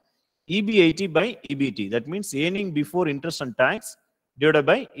formula. EBIT by EBT. That means earning before interest and tax divided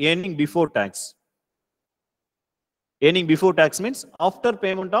by earning before tax. Earning before tax means after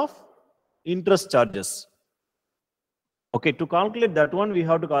payment of interest charges. Okay, to calculate that one, we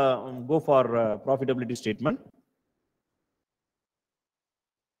have to go for profitability statement.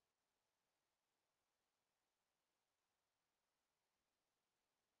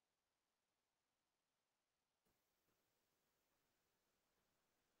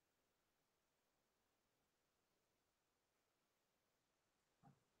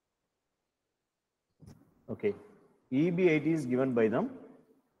 Okay, EBIT is given by them.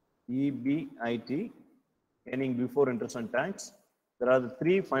 EBIT, earning before interest and tax. There are the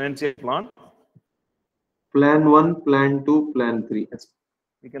three financial plans. Plan 1, Plan 2, Plan 3. Yes.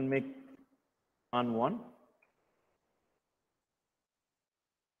 We can make Plan 1.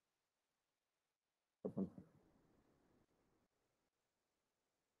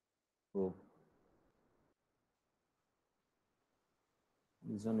 So,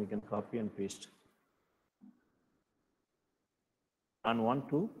 this one we can copy and paste. Plan 1,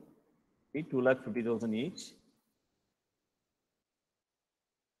 2, 2,50,000 each.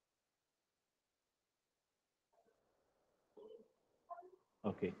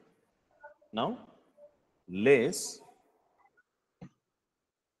 Okay. Now, less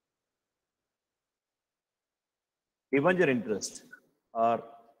debenture interest or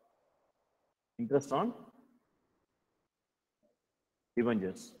interest on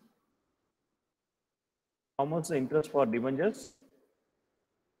debentures. How much the interest for debentures?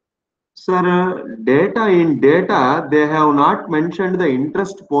 Sir, data, they have not mentioned the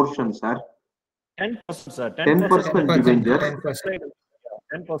interest portion, sir. 10%, sir. 10% debentures.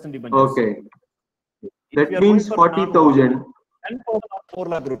 10% debentures. Okay. If That you are means going for 40,000. 10% or 4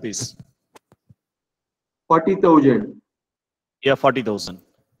 lakh rupees. 40,000. Yeah, 40,000.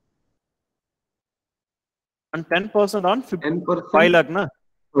 And 10% on 5 lakh, na?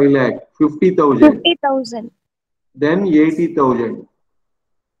 5 lakh. 50,000. 50,000. Then 80,000.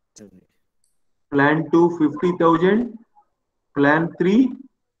 Plan 2, 50,000. Plan 3,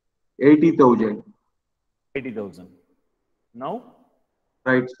 80,000. 80,000. Now,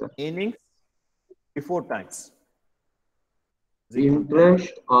 right, sir. Earnings before tax.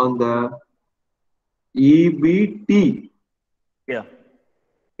 Interest on the EBT. Yeah.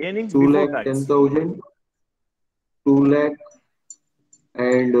 Earnings 2 before lakh tax. 10,000. 2 lakh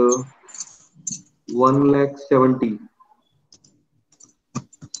and 1 lakh 70.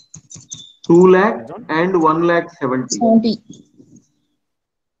 2 lakh and 1 lakh 70.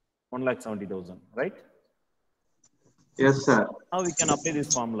 1,70,000, right? Yes, sir. Now we can apply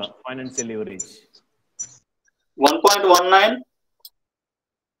this formula, financial leverage. 1.19.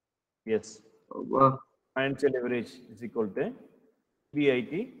 Yes. Financial leverage is equal to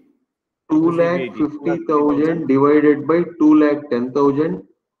BIT. 2 lakh 50,000 divided by 2 lakh 10,000.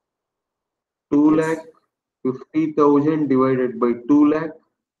 2 lakh 50,000 divided by 2 lakh.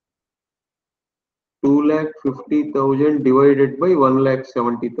 2 lakh 50,000 divided by 1 lakh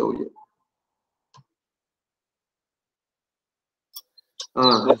 70,000.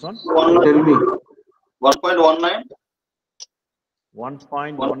 Tell me. 1.19.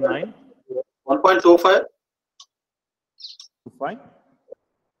 1.19. 1.25. 25.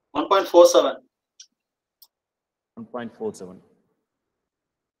 1.47. 1.47.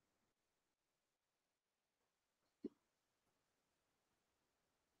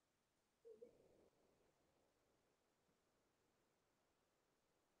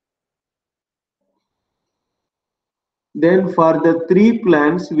 Then for the 3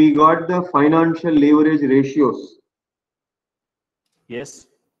 plans, we got the financial leverage ratios. Yes.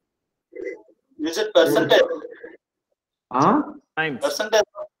 Is it percentage? Times. Percentage.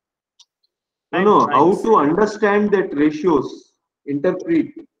 No, how to understand that ratios? Interpret.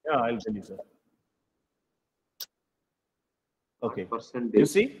 Yeah, I'll tell you, sir. Okay. Percentage. You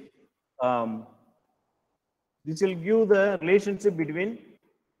see, this will give the relationship between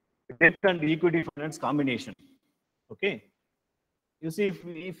debt and equity finance combination. Okay. You see,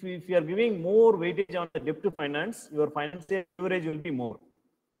 if you are giving more weightage on the debt to finance, your financial leverage will be more.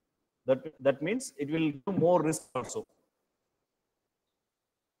 That means it will give more risk also.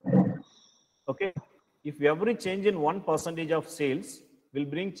 Okay. If every change in 1% of sales will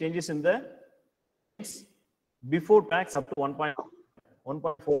bring changes in the before tax up to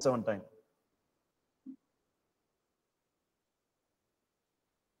 1.47 times.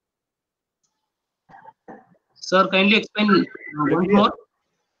 Sir, kindly explain once more.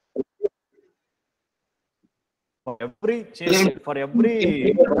 For every change, for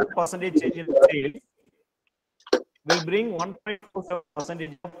every 1% change in sales, will bring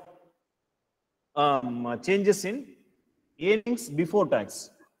 1.47% of changes in earnings before tax.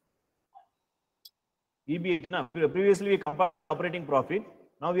 EBT. Now, previously we compared operating profit.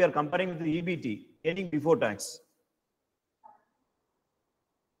 Now we are comparing with the EBT, earning before tax.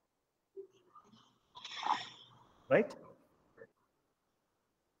 Right?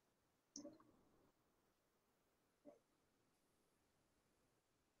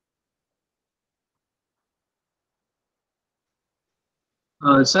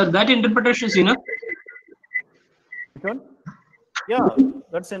 Sir, that interpretation is enough. Yeah,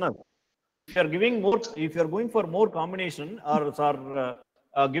 that's enough. If you are giving more, if you are going for more combination or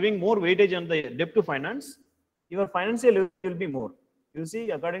giving more weightage on the debt to finance, your financial will be more. You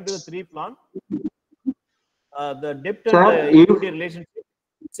see, according to the 3 plan, the debt and the equity relationship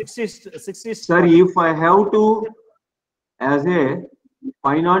 60. Sir, if I have to, as a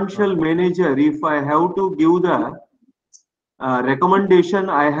financial manager, if I have to give the recommendation,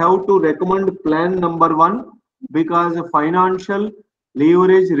 I have to recommend plan number 1 because the financial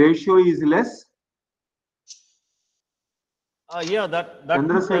leverage ratio is less. Yeah, that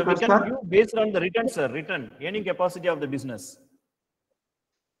we can give based on the return, sir. Return, earning capacity of the business.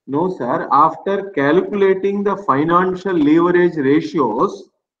 No, sir. After calculating the financial leverage ratios,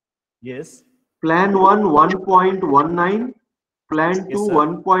 yes. Plan 1 1.19, Plan 2 Yes,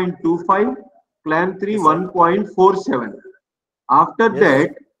 1.25, Plan 3 Yes, 1.47. After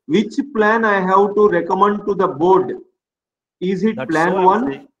that, which plan I have to recommend to the board? Is it That's Plan so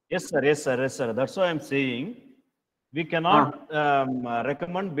 1? Yes, sir. Yes, sir. Yes, sir. That's why I'm saying We cannot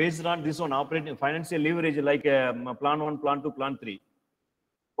recommend based on this one operating financial leverage like plan 1, plan 2, plan 3.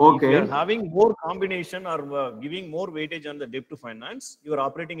 Okay. If you are having more combination or giving more weightage on the debt to finance, your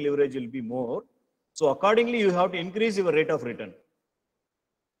operating leverage will be more. So accordingly, you have to increase your rate of return.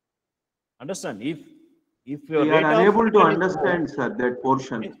 Understand? If your We rate are of unable to return is understand, more, sir, that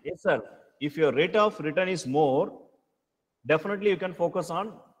portion. yes, sir. If your rate of return is more, definitely you can focus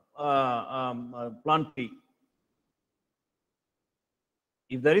on plan 3.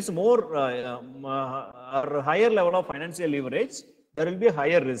 If there is more or higher level of financial leverage, there will be a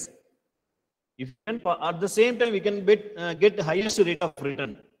higher risk. If you can, at the same time, we can get the highest rate of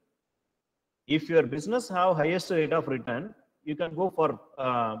return. If your business have highest rate of return, you can go for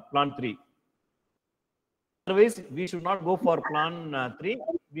plan 3. Otherwise, we should not go for plan 3.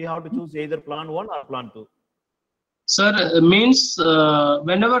 We have to choose either plan 1 or plan 2. Sir, means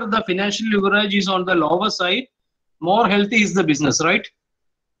whenever the financial leverage is on the lower side, more healthy is the business, right?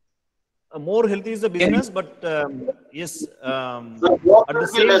 More healthy is the business, but yes, at the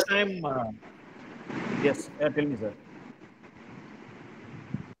same time, yes, tell me, sir.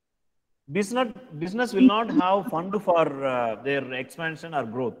 Business will not have fund for their expansion or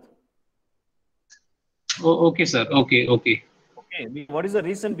growth. Oh, okay, sir. Okay. Okay. What is the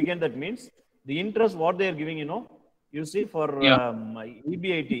reason behind that? Means the interest what they are giving, you see for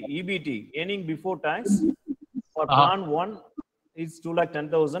EBT, earning before tax, for plan 1 is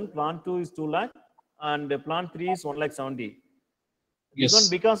 2,10,000, plan 2 is 2 lakh, and plan 3 is 1,70,000. This one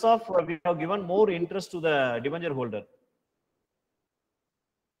because of we have given more interest to the debenture holder.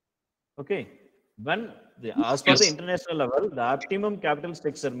 Okay. When as per the international level, the optimum capital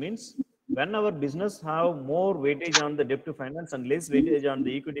structure means when our business have more weightage on the debt to finance and less weightage on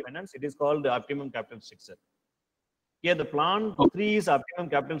the equity finance, it is called the optimum capital structure. Here, the plan 3 is optimum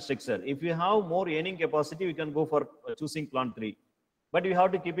capital structure. If you have more earning capacity, we can go for choosing plan 3. But we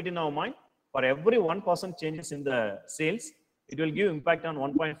have to keep it in our mind. For every 1% changes in the sales, it will give impact on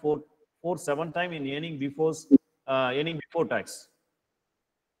 1.47 time in earning before tax.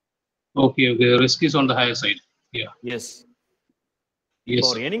 Okay. The risk is on the higher side. Yeah. Yes. If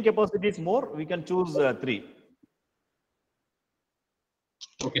our earning capacity is more, we can choose 3.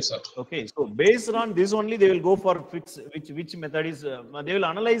 Okay, sir. Okay, so based on this only, they will go for which method is. They will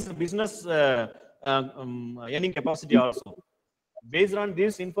analyze the business earning capacity also. Based on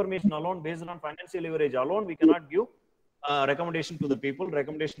this information alone, based on financial leverage alone, we cannot give recommendation to the people,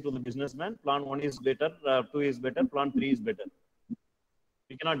 recommendation to the businessman. Plan 1 is better, 2 is better, plan 3 is better.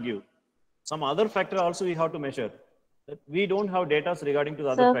 We cannot give. Some other factor also we have to measure. We don't have data regarding to the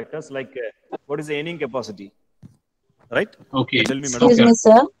other factors like what is the earning capacity. Right? Okay. Tell me, madam. Excuse me,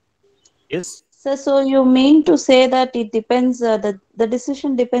 sir. Yes. Sir, so you mean to say that it depends, the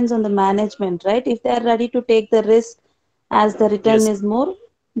decision depends on the management, right? If they are ready to take the risk as the return is more,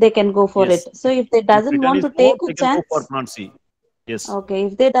 they can go for it. So if they doesn't want to take a chance, go for plan C. Yes. Okay.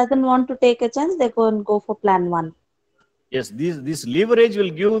 If they doesn't want to take a chance, they go for plan 1. Yes, this leverage will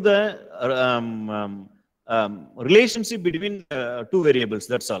give the relationship between 2 variables.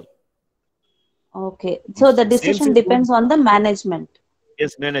 That's all. Okay. So the decision depends on the management.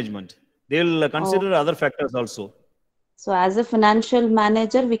 Yes, management. They will consider other factors also. So as a financial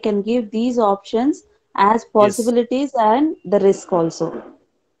manager, we can give these options as possibilities and the risk also.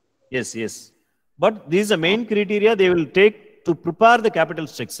 Yes, yes. But these are the main criteria they will take to prepare the capital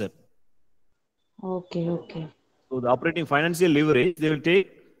structure. Okay, okay. So the operating financial leverage, they will take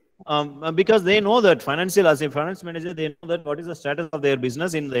because they know that as a finance manager, they know that what is the status of their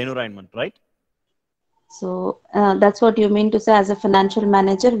business in the environment, right? So that's what you mean to say. As a financial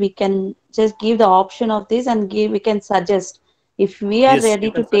manager, we can just give the option of this and we can suggest. If we are ready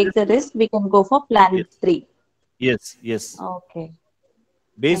to take the risk, we can go for plan 3. Yes, yes. Okay.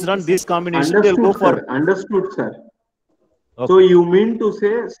 Based on this combination, they'll go for. Understood, sir. Okay. So you mean to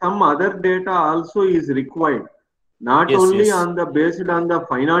say some other data also is required? Not only on the based on the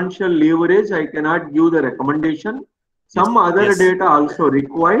financial leverage, I cannot give the recommendation. Some other data also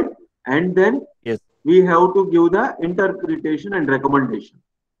required, and then we have to give the interpretation and recommendation.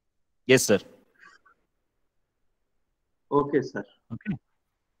 Yes, sir. Okay, sir. Okay.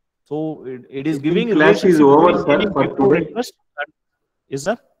 So it is giving class is over, sir, for today. Yes,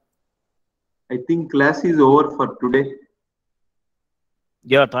 sir. I think class is over for today.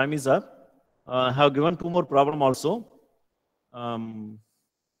 Yeah, time is up. I have given 2 more problems also.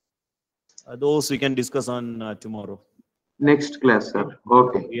 Those we can discuss on tomorrow. Next class, sir.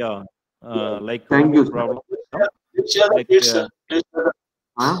 Okay. Yeah. Like thank you, problem. Like,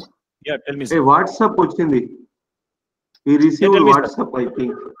 yeah, tell me, sir. Hey, WhatsApp ochindi. We received WhatsApp, I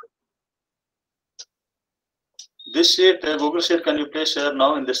think. This sheet, Google Sheet, can you please share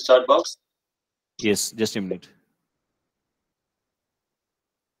now in this chat box? Yes, just a minute.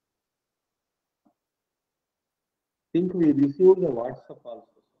 I think we received the WhatsApp also.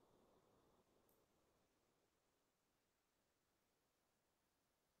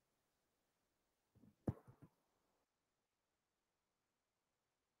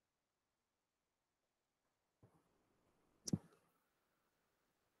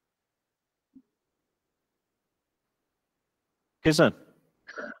 Okay, sir.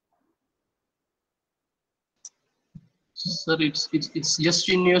 Sir, it's just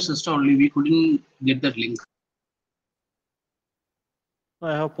in your system only. We couldn't get that link.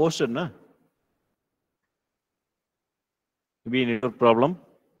 I have posted, na? Maybe network problem.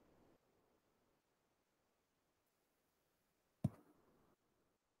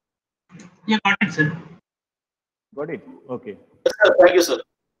 Yeah, got it, sir. Got it? Okay. Yes, sir. Thank you, sir.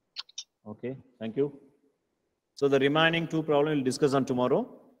 Okay, thank you. So the remaining two problems we'll discuss on tomorrow.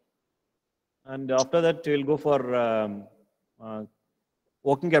 And after that, we'll go for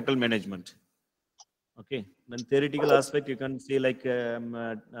working capital management. Okay, then theoretical aspect, you can see like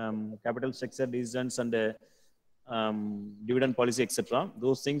capital structure decisions and dividend policy, etc.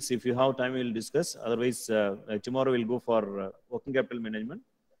 Those things, if you have time, we'll discuss. Otherwise, tomorrow we'll go for working capital management.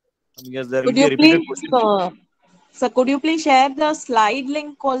 Because there will Could be a you repeated please, question. sir, could you please share the slide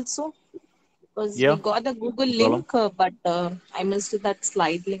link also? Because Yeah, we got the Google no problem. link, but I missed that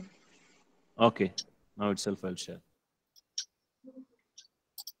slide link. Okay, now itself I'll share.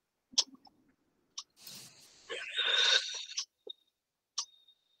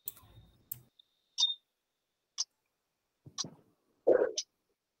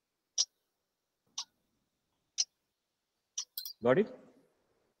 Got it?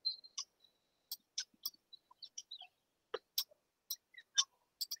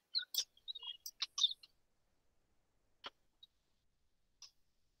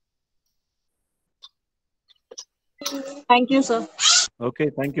 Thank you, sir. Okay,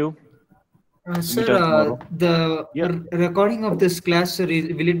 thank you. Sir, Meet us tomorrow. the Yeah. recording of this class, sir,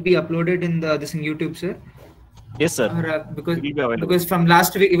 will it be uploaded in this in YouTube, sir? Yes, sir. Or, It will be available. because from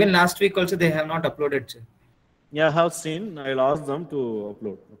last week, even last week also, they have not uploaded, sir. Yeah, I have seen. I'll ask them to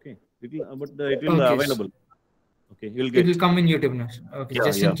upload. Okay, it will Okay, available. Okay, you'll get. It will come in YouTube now, sir. Okay, Yeah,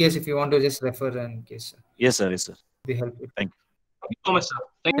 just in case if you want to just refer in case, sir. Yes, sir. Yes, sir. Be helpful. Thank you. Thank you so much, sir.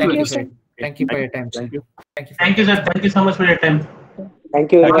 Thank you, sir. sir. Thank you for your time, sir. Thank you. Thank you, sir. Thank you so much for your time.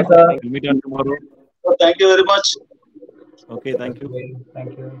 Thank you very much. We'll meet on tomorrow. So thank you very much. Okay, thank you.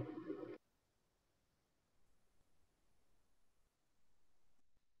 Thank you.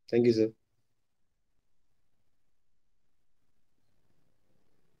 Thank you, sir.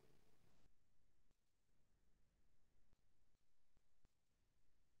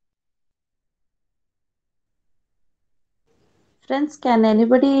 Friends, can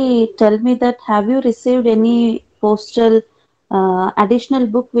anybody tell me that have you received any postal additional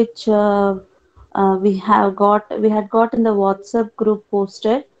book which we had got in the WhatsApp group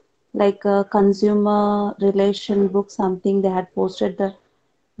posted, like a consumer relation book, something they had posted that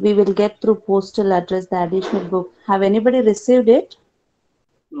we will get through postal address, the additional book. Have anybody received it?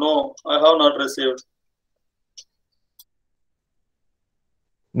 No, I have not received.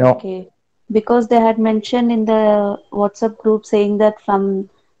 No. Okay. Because they had mentioned in the WhatsApp group saying that from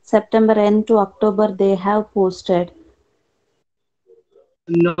September end to October they have posted.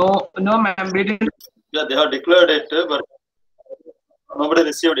 No, ma'am. We didn't. Yeah, they have declared it, but nobody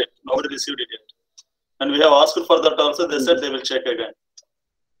received it. Nobody received it yet. And we have asked for that also. They said they will check again.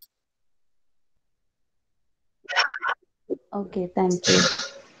 Okay, thank you.